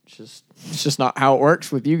it's just not how it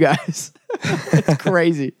works with you guys. It's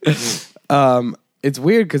crazy. It's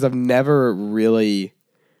weird because I've never really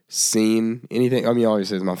seen anything. I mean,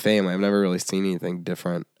 obviously it's my family. I've never really seen anything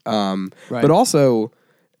different. Right. But also,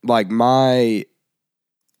 like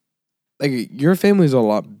your family's a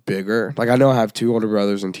lot bigger. Like I know I have 2 older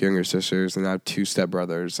brothers and 2 younger sisters, and I have 2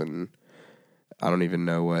 stepbrothers, and I don't even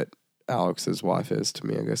know what Alex's wife is to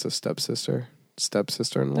me. I guess a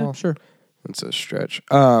stepsister-in-law. Yeah, sure. It's a stretch.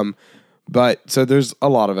 But so there's a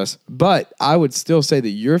lot of us. But I would still say that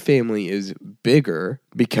your family is bigger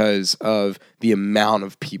because of the amount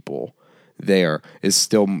of people there is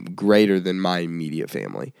still greater than my immediate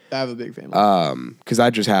family. I have a big family. Because I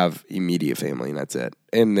just have immediate family and that's it.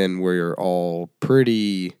 And then we're all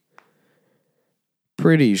pretty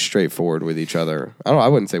straightforward with each other. I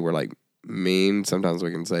wouldn't say we're like mean. Sometimes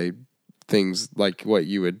we can say things like what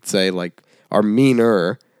you would say like are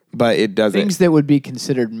meaner. But it doesn't. Things that would be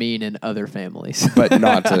considered mean in other families, But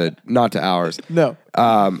not to ours. no.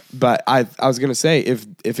 But I was gonna say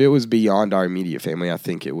if it was beyond our immediate family, I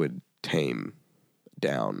think it would tame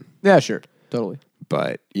down. Yeah, sure, totally.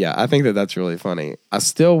 But yeah, I think that's really funny. I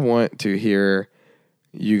still want to hear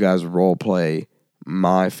you guys role play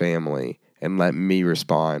my family and let me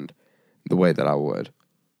respond the way that I would.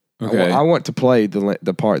 Okay. I want to play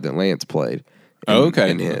the part that Lance played.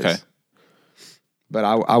 In his. Okay. But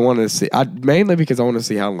I want to see, mainly because I want to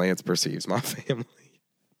see how Lance perceives my family.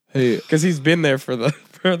 Hey, because he's been there for the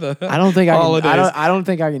I don't think holidays. I don't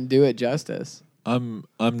think I can do it justice. I'm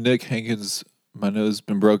Nick Hankins. My nose has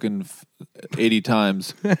been broken 80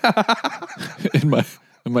 times in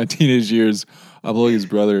my teenage years. I'm Logan's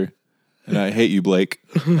brother, and I hate you, Blake.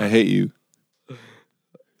 I hate you.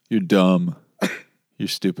 You're dumb. You're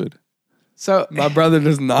stupid. So My brother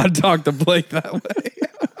does not talk to Blake that way.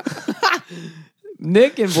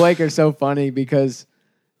 Nick and Blake are so funny because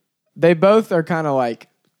they both are kind of like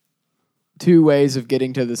two ways of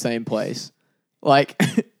getting to the same place. Like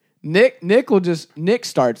Nick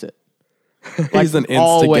starts it. Like, He's an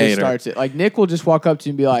always instigator. starts it. Like Nick will just walk up to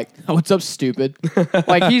you and be like, oh, "What's up, stupid?"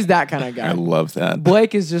 Like he's that kind of guy. I love that.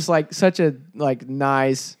 Blake is just like such a like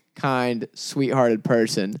nice, kind, sweethearted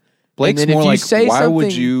person. Blake's And then more if you like, say why something-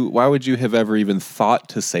 would you have ever even thought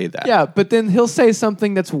to say that? Yeah, but then he'll say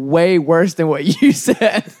something that's way worse than what you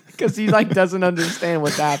said because he like doesn't understand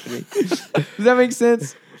what's happening. Does that make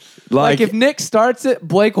sense? Like if Nick starts it,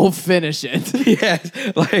 Blake will finish it. Yeah,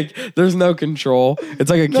 like there's no control. It's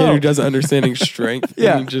like a kid No. who doesn't understanding strength.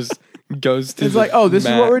 Yeah. And he just goes to It's the like, oh, this is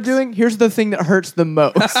what we're max. doing. Here's the thing that hurts the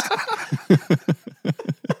most.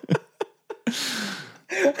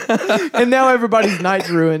 And now everybody's night's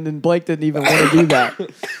ruined, and Blake didn't even want to do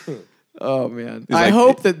that. Oh man! I like-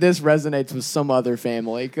 hope that this resonates with some other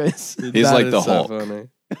family because. He's That like is the so Hulk. funny.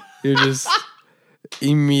 You're just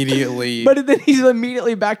immediately. But then he's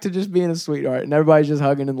immediately back to just being a sweetheart, and everybody's just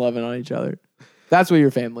hugging and loving on each other. That's what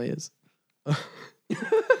your family is.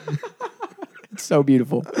 It's so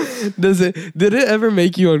beautiful. did it ever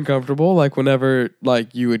make you uncomfortable? Like whenever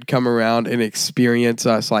like you would come around and experience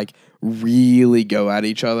us like really go at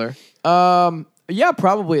each other? Yeah,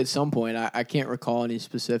 probably at some point. I can't recall any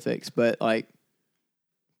specifics, but like,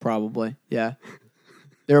 probably, yeah.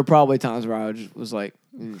 There were probably times where I was like,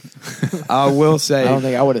 I will I say, don't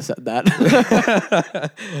think I would have said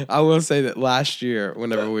that. I will say that last year,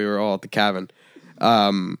 whenever we were all at the cabin,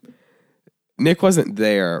 Nick wasn't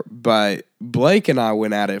there, but Blake and I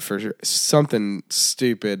went at it for something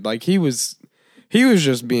stupid. Like he was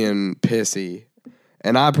just being pissy,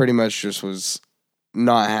 and I pretty much just was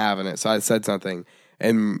not having it. So I said something,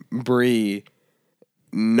 and Bree,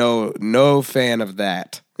 no fan of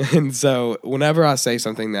that. And so whenever I say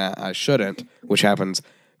something that I shouldn't, which happens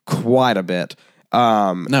quite a bit,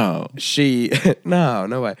 No. she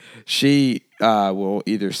no way. She will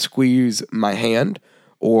either squeeze my hand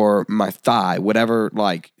or my thigh, whatever.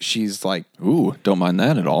 Like she's like Ooh, don't mind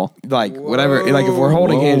that at all. whatever. Like if we're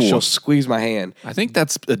holding hands, Whoa. she'll squeeze my hand. I think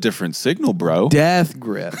that's a different signal, bro. Death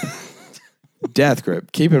grip. Death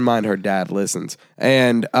grip. Keep in mind her dad listens,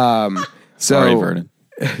 and so Sorry, Vernon.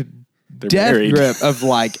 They're death married. grip of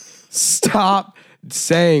like stop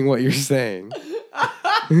saying what you're saying.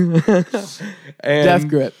 And Death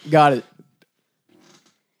grip. Got it.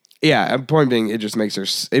 yeah, and point being, it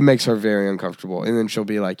makes her very uncomfortable, and then she'll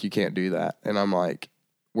be like, "You can't do that," and I'm like,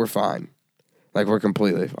 "We're fine, like we're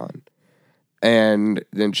completely fine." And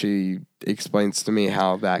then she explains to me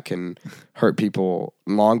how that can hurt people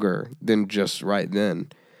longer than just right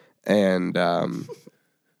then, and I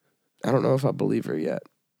don't know if I believe her yet.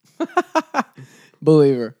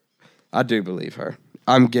 Believer. I do believe her.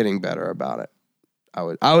 I'm getting better about it.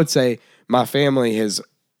 I would say my family has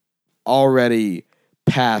already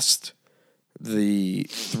passed the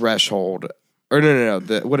threshold, or no.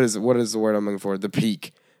 What is the word I'm looking for? The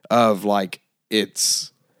peak of like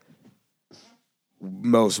its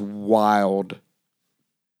most wild.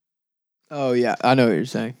 Oh yeah, I know what you're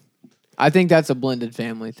saying. I think that's a blended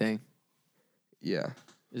family thing. Yeah.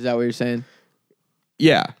 Is that what you're saying?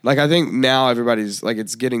 Yeah, like I think now everybody's like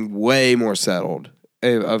it's getting way more settled.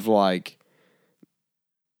 Of like,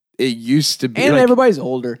 it used to be. And like, everybody's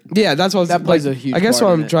older. yeah, that's what That plays a huge I guess part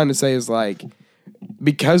what in I'm it. trying to say is like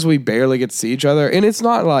because we barely get to see each other, and it's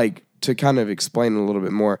not like to kind of explain a little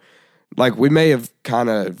bit more. Like we may have kind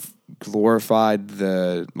of glorified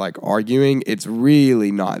the like arguing. It's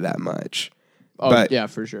really not that much. Oh But- yeah,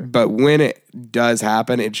 for sure. But when it does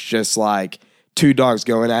happen, it's just like two dogs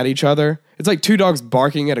going at each other. It's like two dogs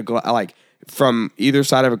barking at like from either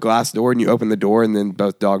side of a glass door, and you open the door, and then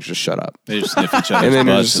both dogs just shut up, They just sniff each other's and then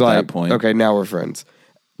you're butts just at like, that point. okay, now we're friends.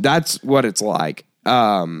 That's what it's like.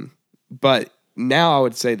 But now I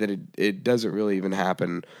would say that it doesn't really even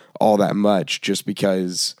happen all that much, just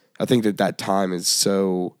because I think that time is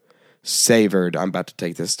so savored. I'm about to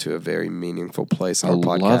take this to a very meaningful place on I our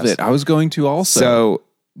podcast. love it. I was going to also. So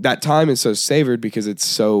that time is so savored because it's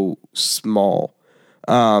so small.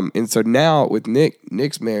 And so now with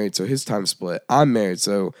Nick's married, so his time split. I'm married,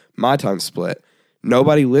 so my time split.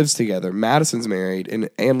 Nobody lives together. Madison's married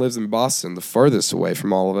and lives in Boston, the furthest away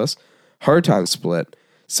from all of us. Her time split.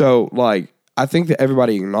 So, like, I think that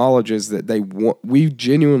everybody acknowledges that we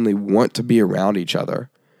genuinely want to be around each other.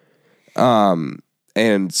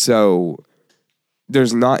 And so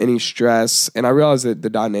there's not any stress. And I realize that the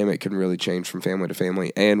dynamic can really change from family to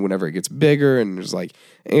family. And whenever it gets bigger and there's like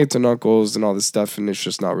aunts and uncles and all this stuff, and it's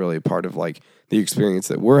just not really a part of like the experience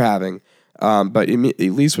that we're having. But at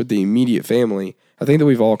least with the immediate family, I think that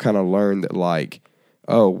we've all kind of learned that like,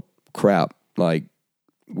 oh crap, like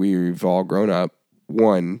we've all grown up.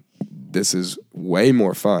 One, this is way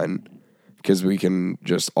more fun because we can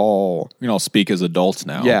just all speak as adults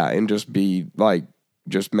now. Yeah, and just be like,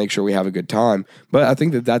 just make sure we have a good time. But I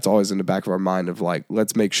think that that's always in the back of our mind of like,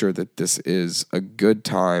 let's make sure that this is a good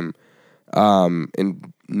time,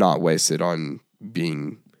 and not wasted on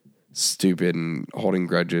being stupid and holding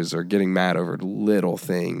grudges or getting mad over little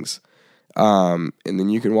things. And then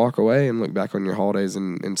you can walk away and look back on your holidays,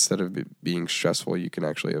 and instead of it being stressful, you can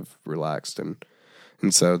actually have relaxed. And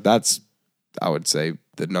so that's, I would say,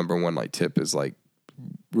 the number one like tip is like,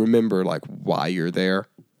 remember like why you're there.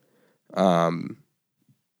 And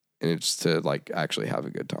it's to like actually have a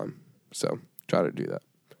good time. So try to do that.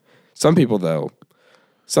 Some people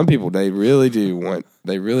they really do want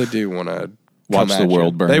to watch the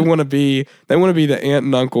world burn. They want to be the aunt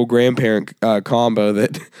and uncle grandparent combo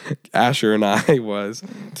that Asher and I was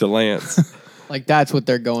to Lance. Like that's what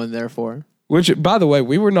they're going there for. Which, by the way,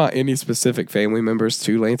 we were not any specific family members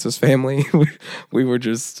to Lance's family. We were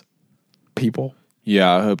just people.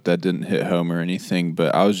 Yeah, I hope that didn't hit home or anything,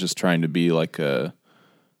 but I was just trying to be like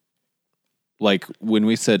when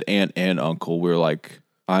we said aunt and uncle, we're like,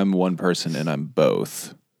 I'm one person and I'm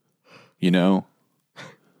both,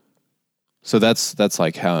 So that's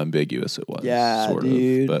like how ambiguous it was. Yeah, sort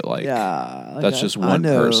dude. Of. But like, yeah, like that's just one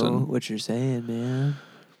person. What you're saying, man.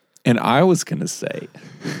 And I was going to say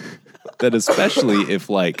that especially if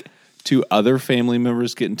like two other family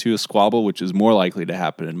members get into a squabble, which is more likely to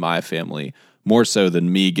happen in my family, more so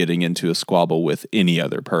than me getting into a squabble with any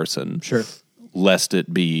other person. Sure. Lest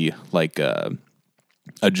it be like a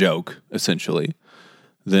joke, essentially,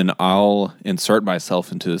 then I'll insert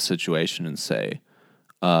myself into the situation and say,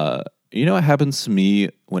 what happens to me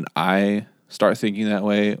when I start thinking that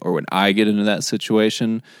way or when I get into that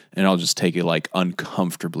situation, and I'll just take it like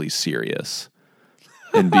uncomfortably serious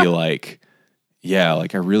and be like, yeah,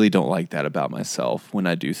 like I really don't like that about myself when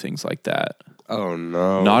I do things like that. Oh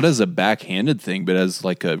no. Not as a backhanded thing, but as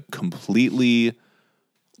like a completely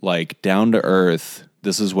like down to earth,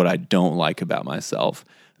 this is what I don't like about myself.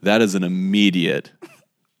 That is an immediate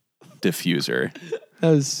diffuser. That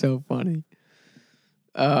was so funny.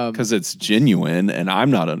 Because it's genuine and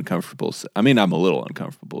I'm not uncomfortable. I mean, I'm a little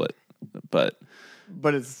uncomfortable, but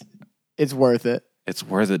it's worth it. It's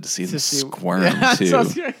worth it to see them squirm Yeah, too. that's what I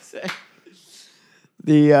was gonna say.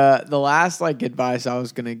 The last like advice I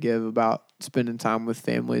was gonna give about spending time with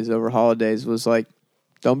families over holidays was like,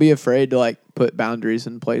 don't be afraid to like put boundaries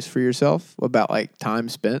in place for yourself about like time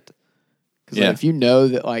spent. Because like, if you know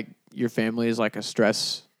that like your family is like a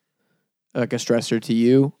stressor to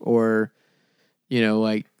you, or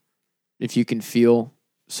like if you can feel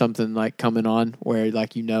something like coming on where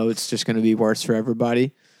like it's just going to be worse for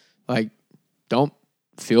everybody, like don't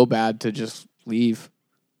feel bad to just leave,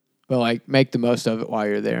 but like make the most of it while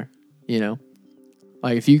you're there.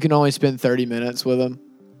 Like if you can only spend 30 minutes with them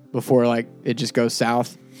before like it just goes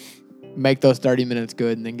south, make those 30 minutes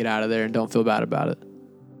good and then get out of there and don't feel bad about it.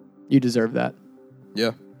 You deserve that.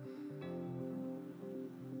 Yeah.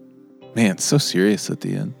 Man, it's so serious at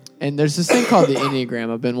the end. And there's this thing called the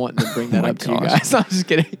Enneagram. I've been wanting to bring that up to you guys. I'm just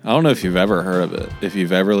kidding. I don't know if you've ever heard of it, if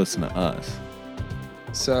you've ever listened to us.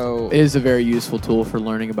 So it is a very useful tool for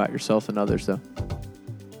learning about yourself and others, though.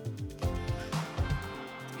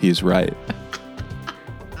 He's right.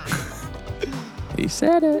 He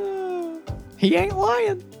said it. He ain't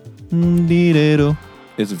lying.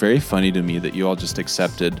 It's very funny to me that you all just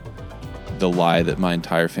accepted the lie that my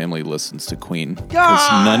entire family listens to Queen.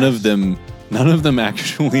 Because none of them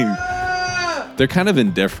actually, they're kind of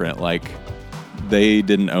indifferent. Like they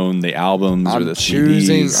didn't own the albums or the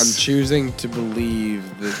CDs. I'm choosing to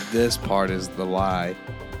believe that this part is the lie,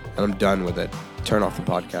 and I'm done with it. Turn off the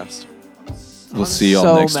podcast. We'll see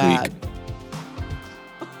y'all next week.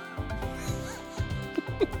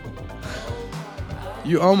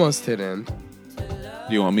 You almost hit end. Do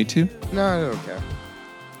you want me to? No, I don't care.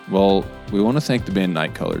 Well, we want to thank the band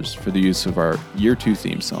Night Colors for the use of our Year 2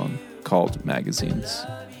 theme song called Magazines.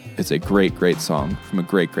 It's a great, great song from a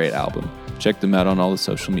great, great album. Check them out on all the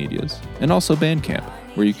social medias. And also Bandcamp,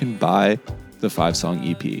 where you can buy the 5-song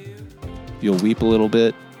EP. You'll weep a little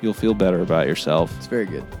bit. You'll feel better about yourself. It's very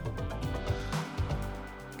good.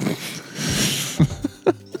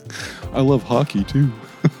 I love hockey too.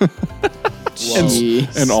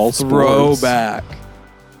 Jeez. And all sports. Throwback.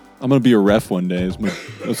 I'm gonna be a ref one day.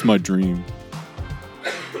 That's my dream.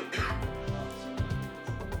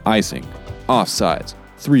 Icing, offsides,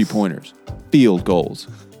 3-pointers, field goals,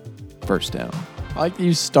 first down, I like that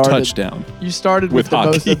you started. touchdown. You started with With the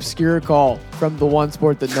most hockey. obscure call from the one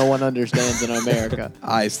sport that no one understands in America.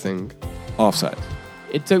 Icing. Offsides.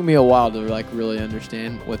 It took me a while to like really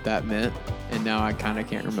understand what that meant, and now I kind of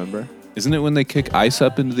can't remember. Isn't it when they kick ice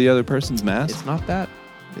up into the other person's mask? It's not that.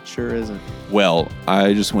 It sure isn't. Well,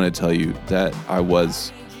 I just want to tell you that I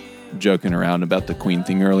was joking around about the Queen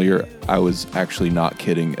thing earlier. I was actually not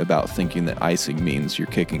kidding about thinking that icing means you're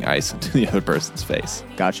kicking ice into the other person's face.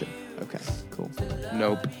 Gotcha. Okay. Cool.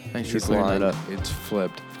 Nope. Thanks for He's clearing lying. that up. It's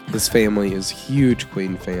flipped. His family is huge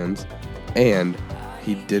Queen fans, and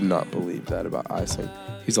he did not believe that about icing.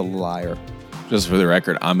 He's a liar. Just for the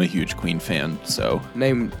record, I'm a huge Queen fan, so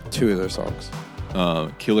Name 2 of their songs.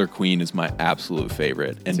 Killer Queen is my absolute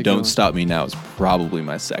favorite, It's and a good Don't one. Stop Me Now is probably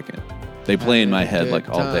my second. They play in my head like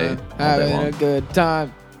all day Having long. a good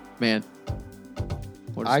time, man.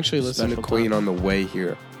 What a I actually listened to special Queen time. on the way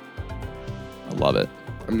here. I love it.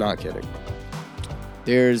 I'm not kidding.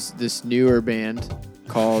 There's this newer band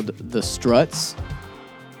called The Struts.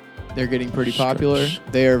 They're getting pretty popular.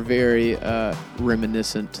 They are very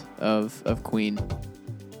reminiscent of Queen,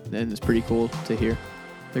 and it's pretty cool to hear.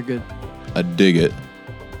 They're good. I dig it.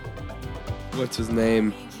 What's his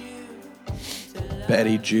name?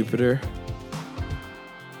 Betty Jupiter.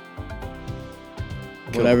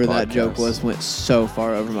 Kill Whatever the that joke podcast. was went so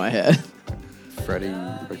far over my head. Freddie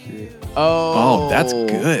Mercury. Oh, that's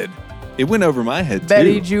good. It went over my head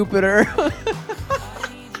Betty too. Jupiter.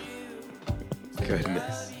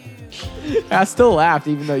 Goodness. I still laughed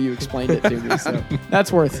even though you explained it to me, so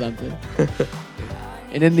that's worth something.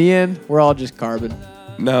 And in the end, we're all just carbon.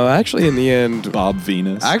 No, actually, in the end, Bob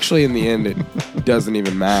Venus. it doesn't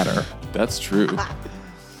even matter. That's true.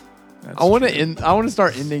 I want to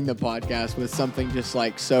start ending the podcast with something just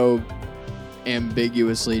like so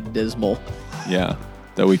ambiguously dismal. Yeah,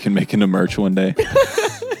 that we can make into merch one day.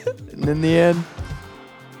 And in the end,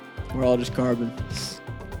 we're all just carbon.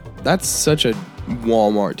 That's such a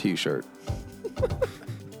Walmart T-shirt.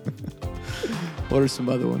 What are some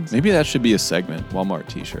other ones? Maybe that should be a segment. Walmart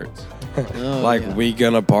T-shirts. Oh, Like yeah. we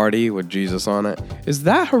gonna party with Jesus on it. Is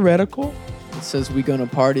that heretical? It says we gonna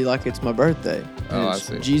party like it's my birthday. Oh, And I it's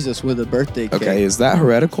see. Jesus with a birthday cake. Okay, is that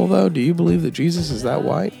heretical though? Do you believe that Jesus is that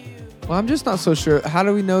white? Well, I'm just not so sure. How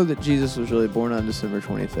do we know that Jesus was really born on December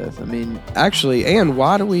 25th? I mean, Actually, and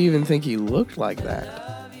why do we even think he looked like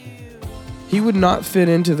that? He would not fit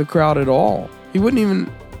into the crowd at all. He wouldn't even.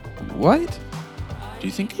 What? Do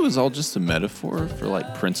you think it was all just a metaphor for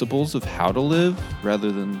like principles of how to live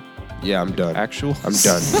rather than Yeah, I'm done. actual? I'm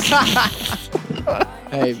done.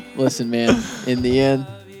 hey, listen, man. In the end,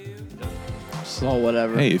 it's all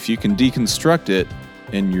whatever. Hey, if you can deconstruct it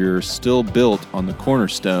and you're still built on the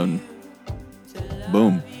cornerstone,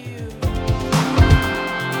 boom.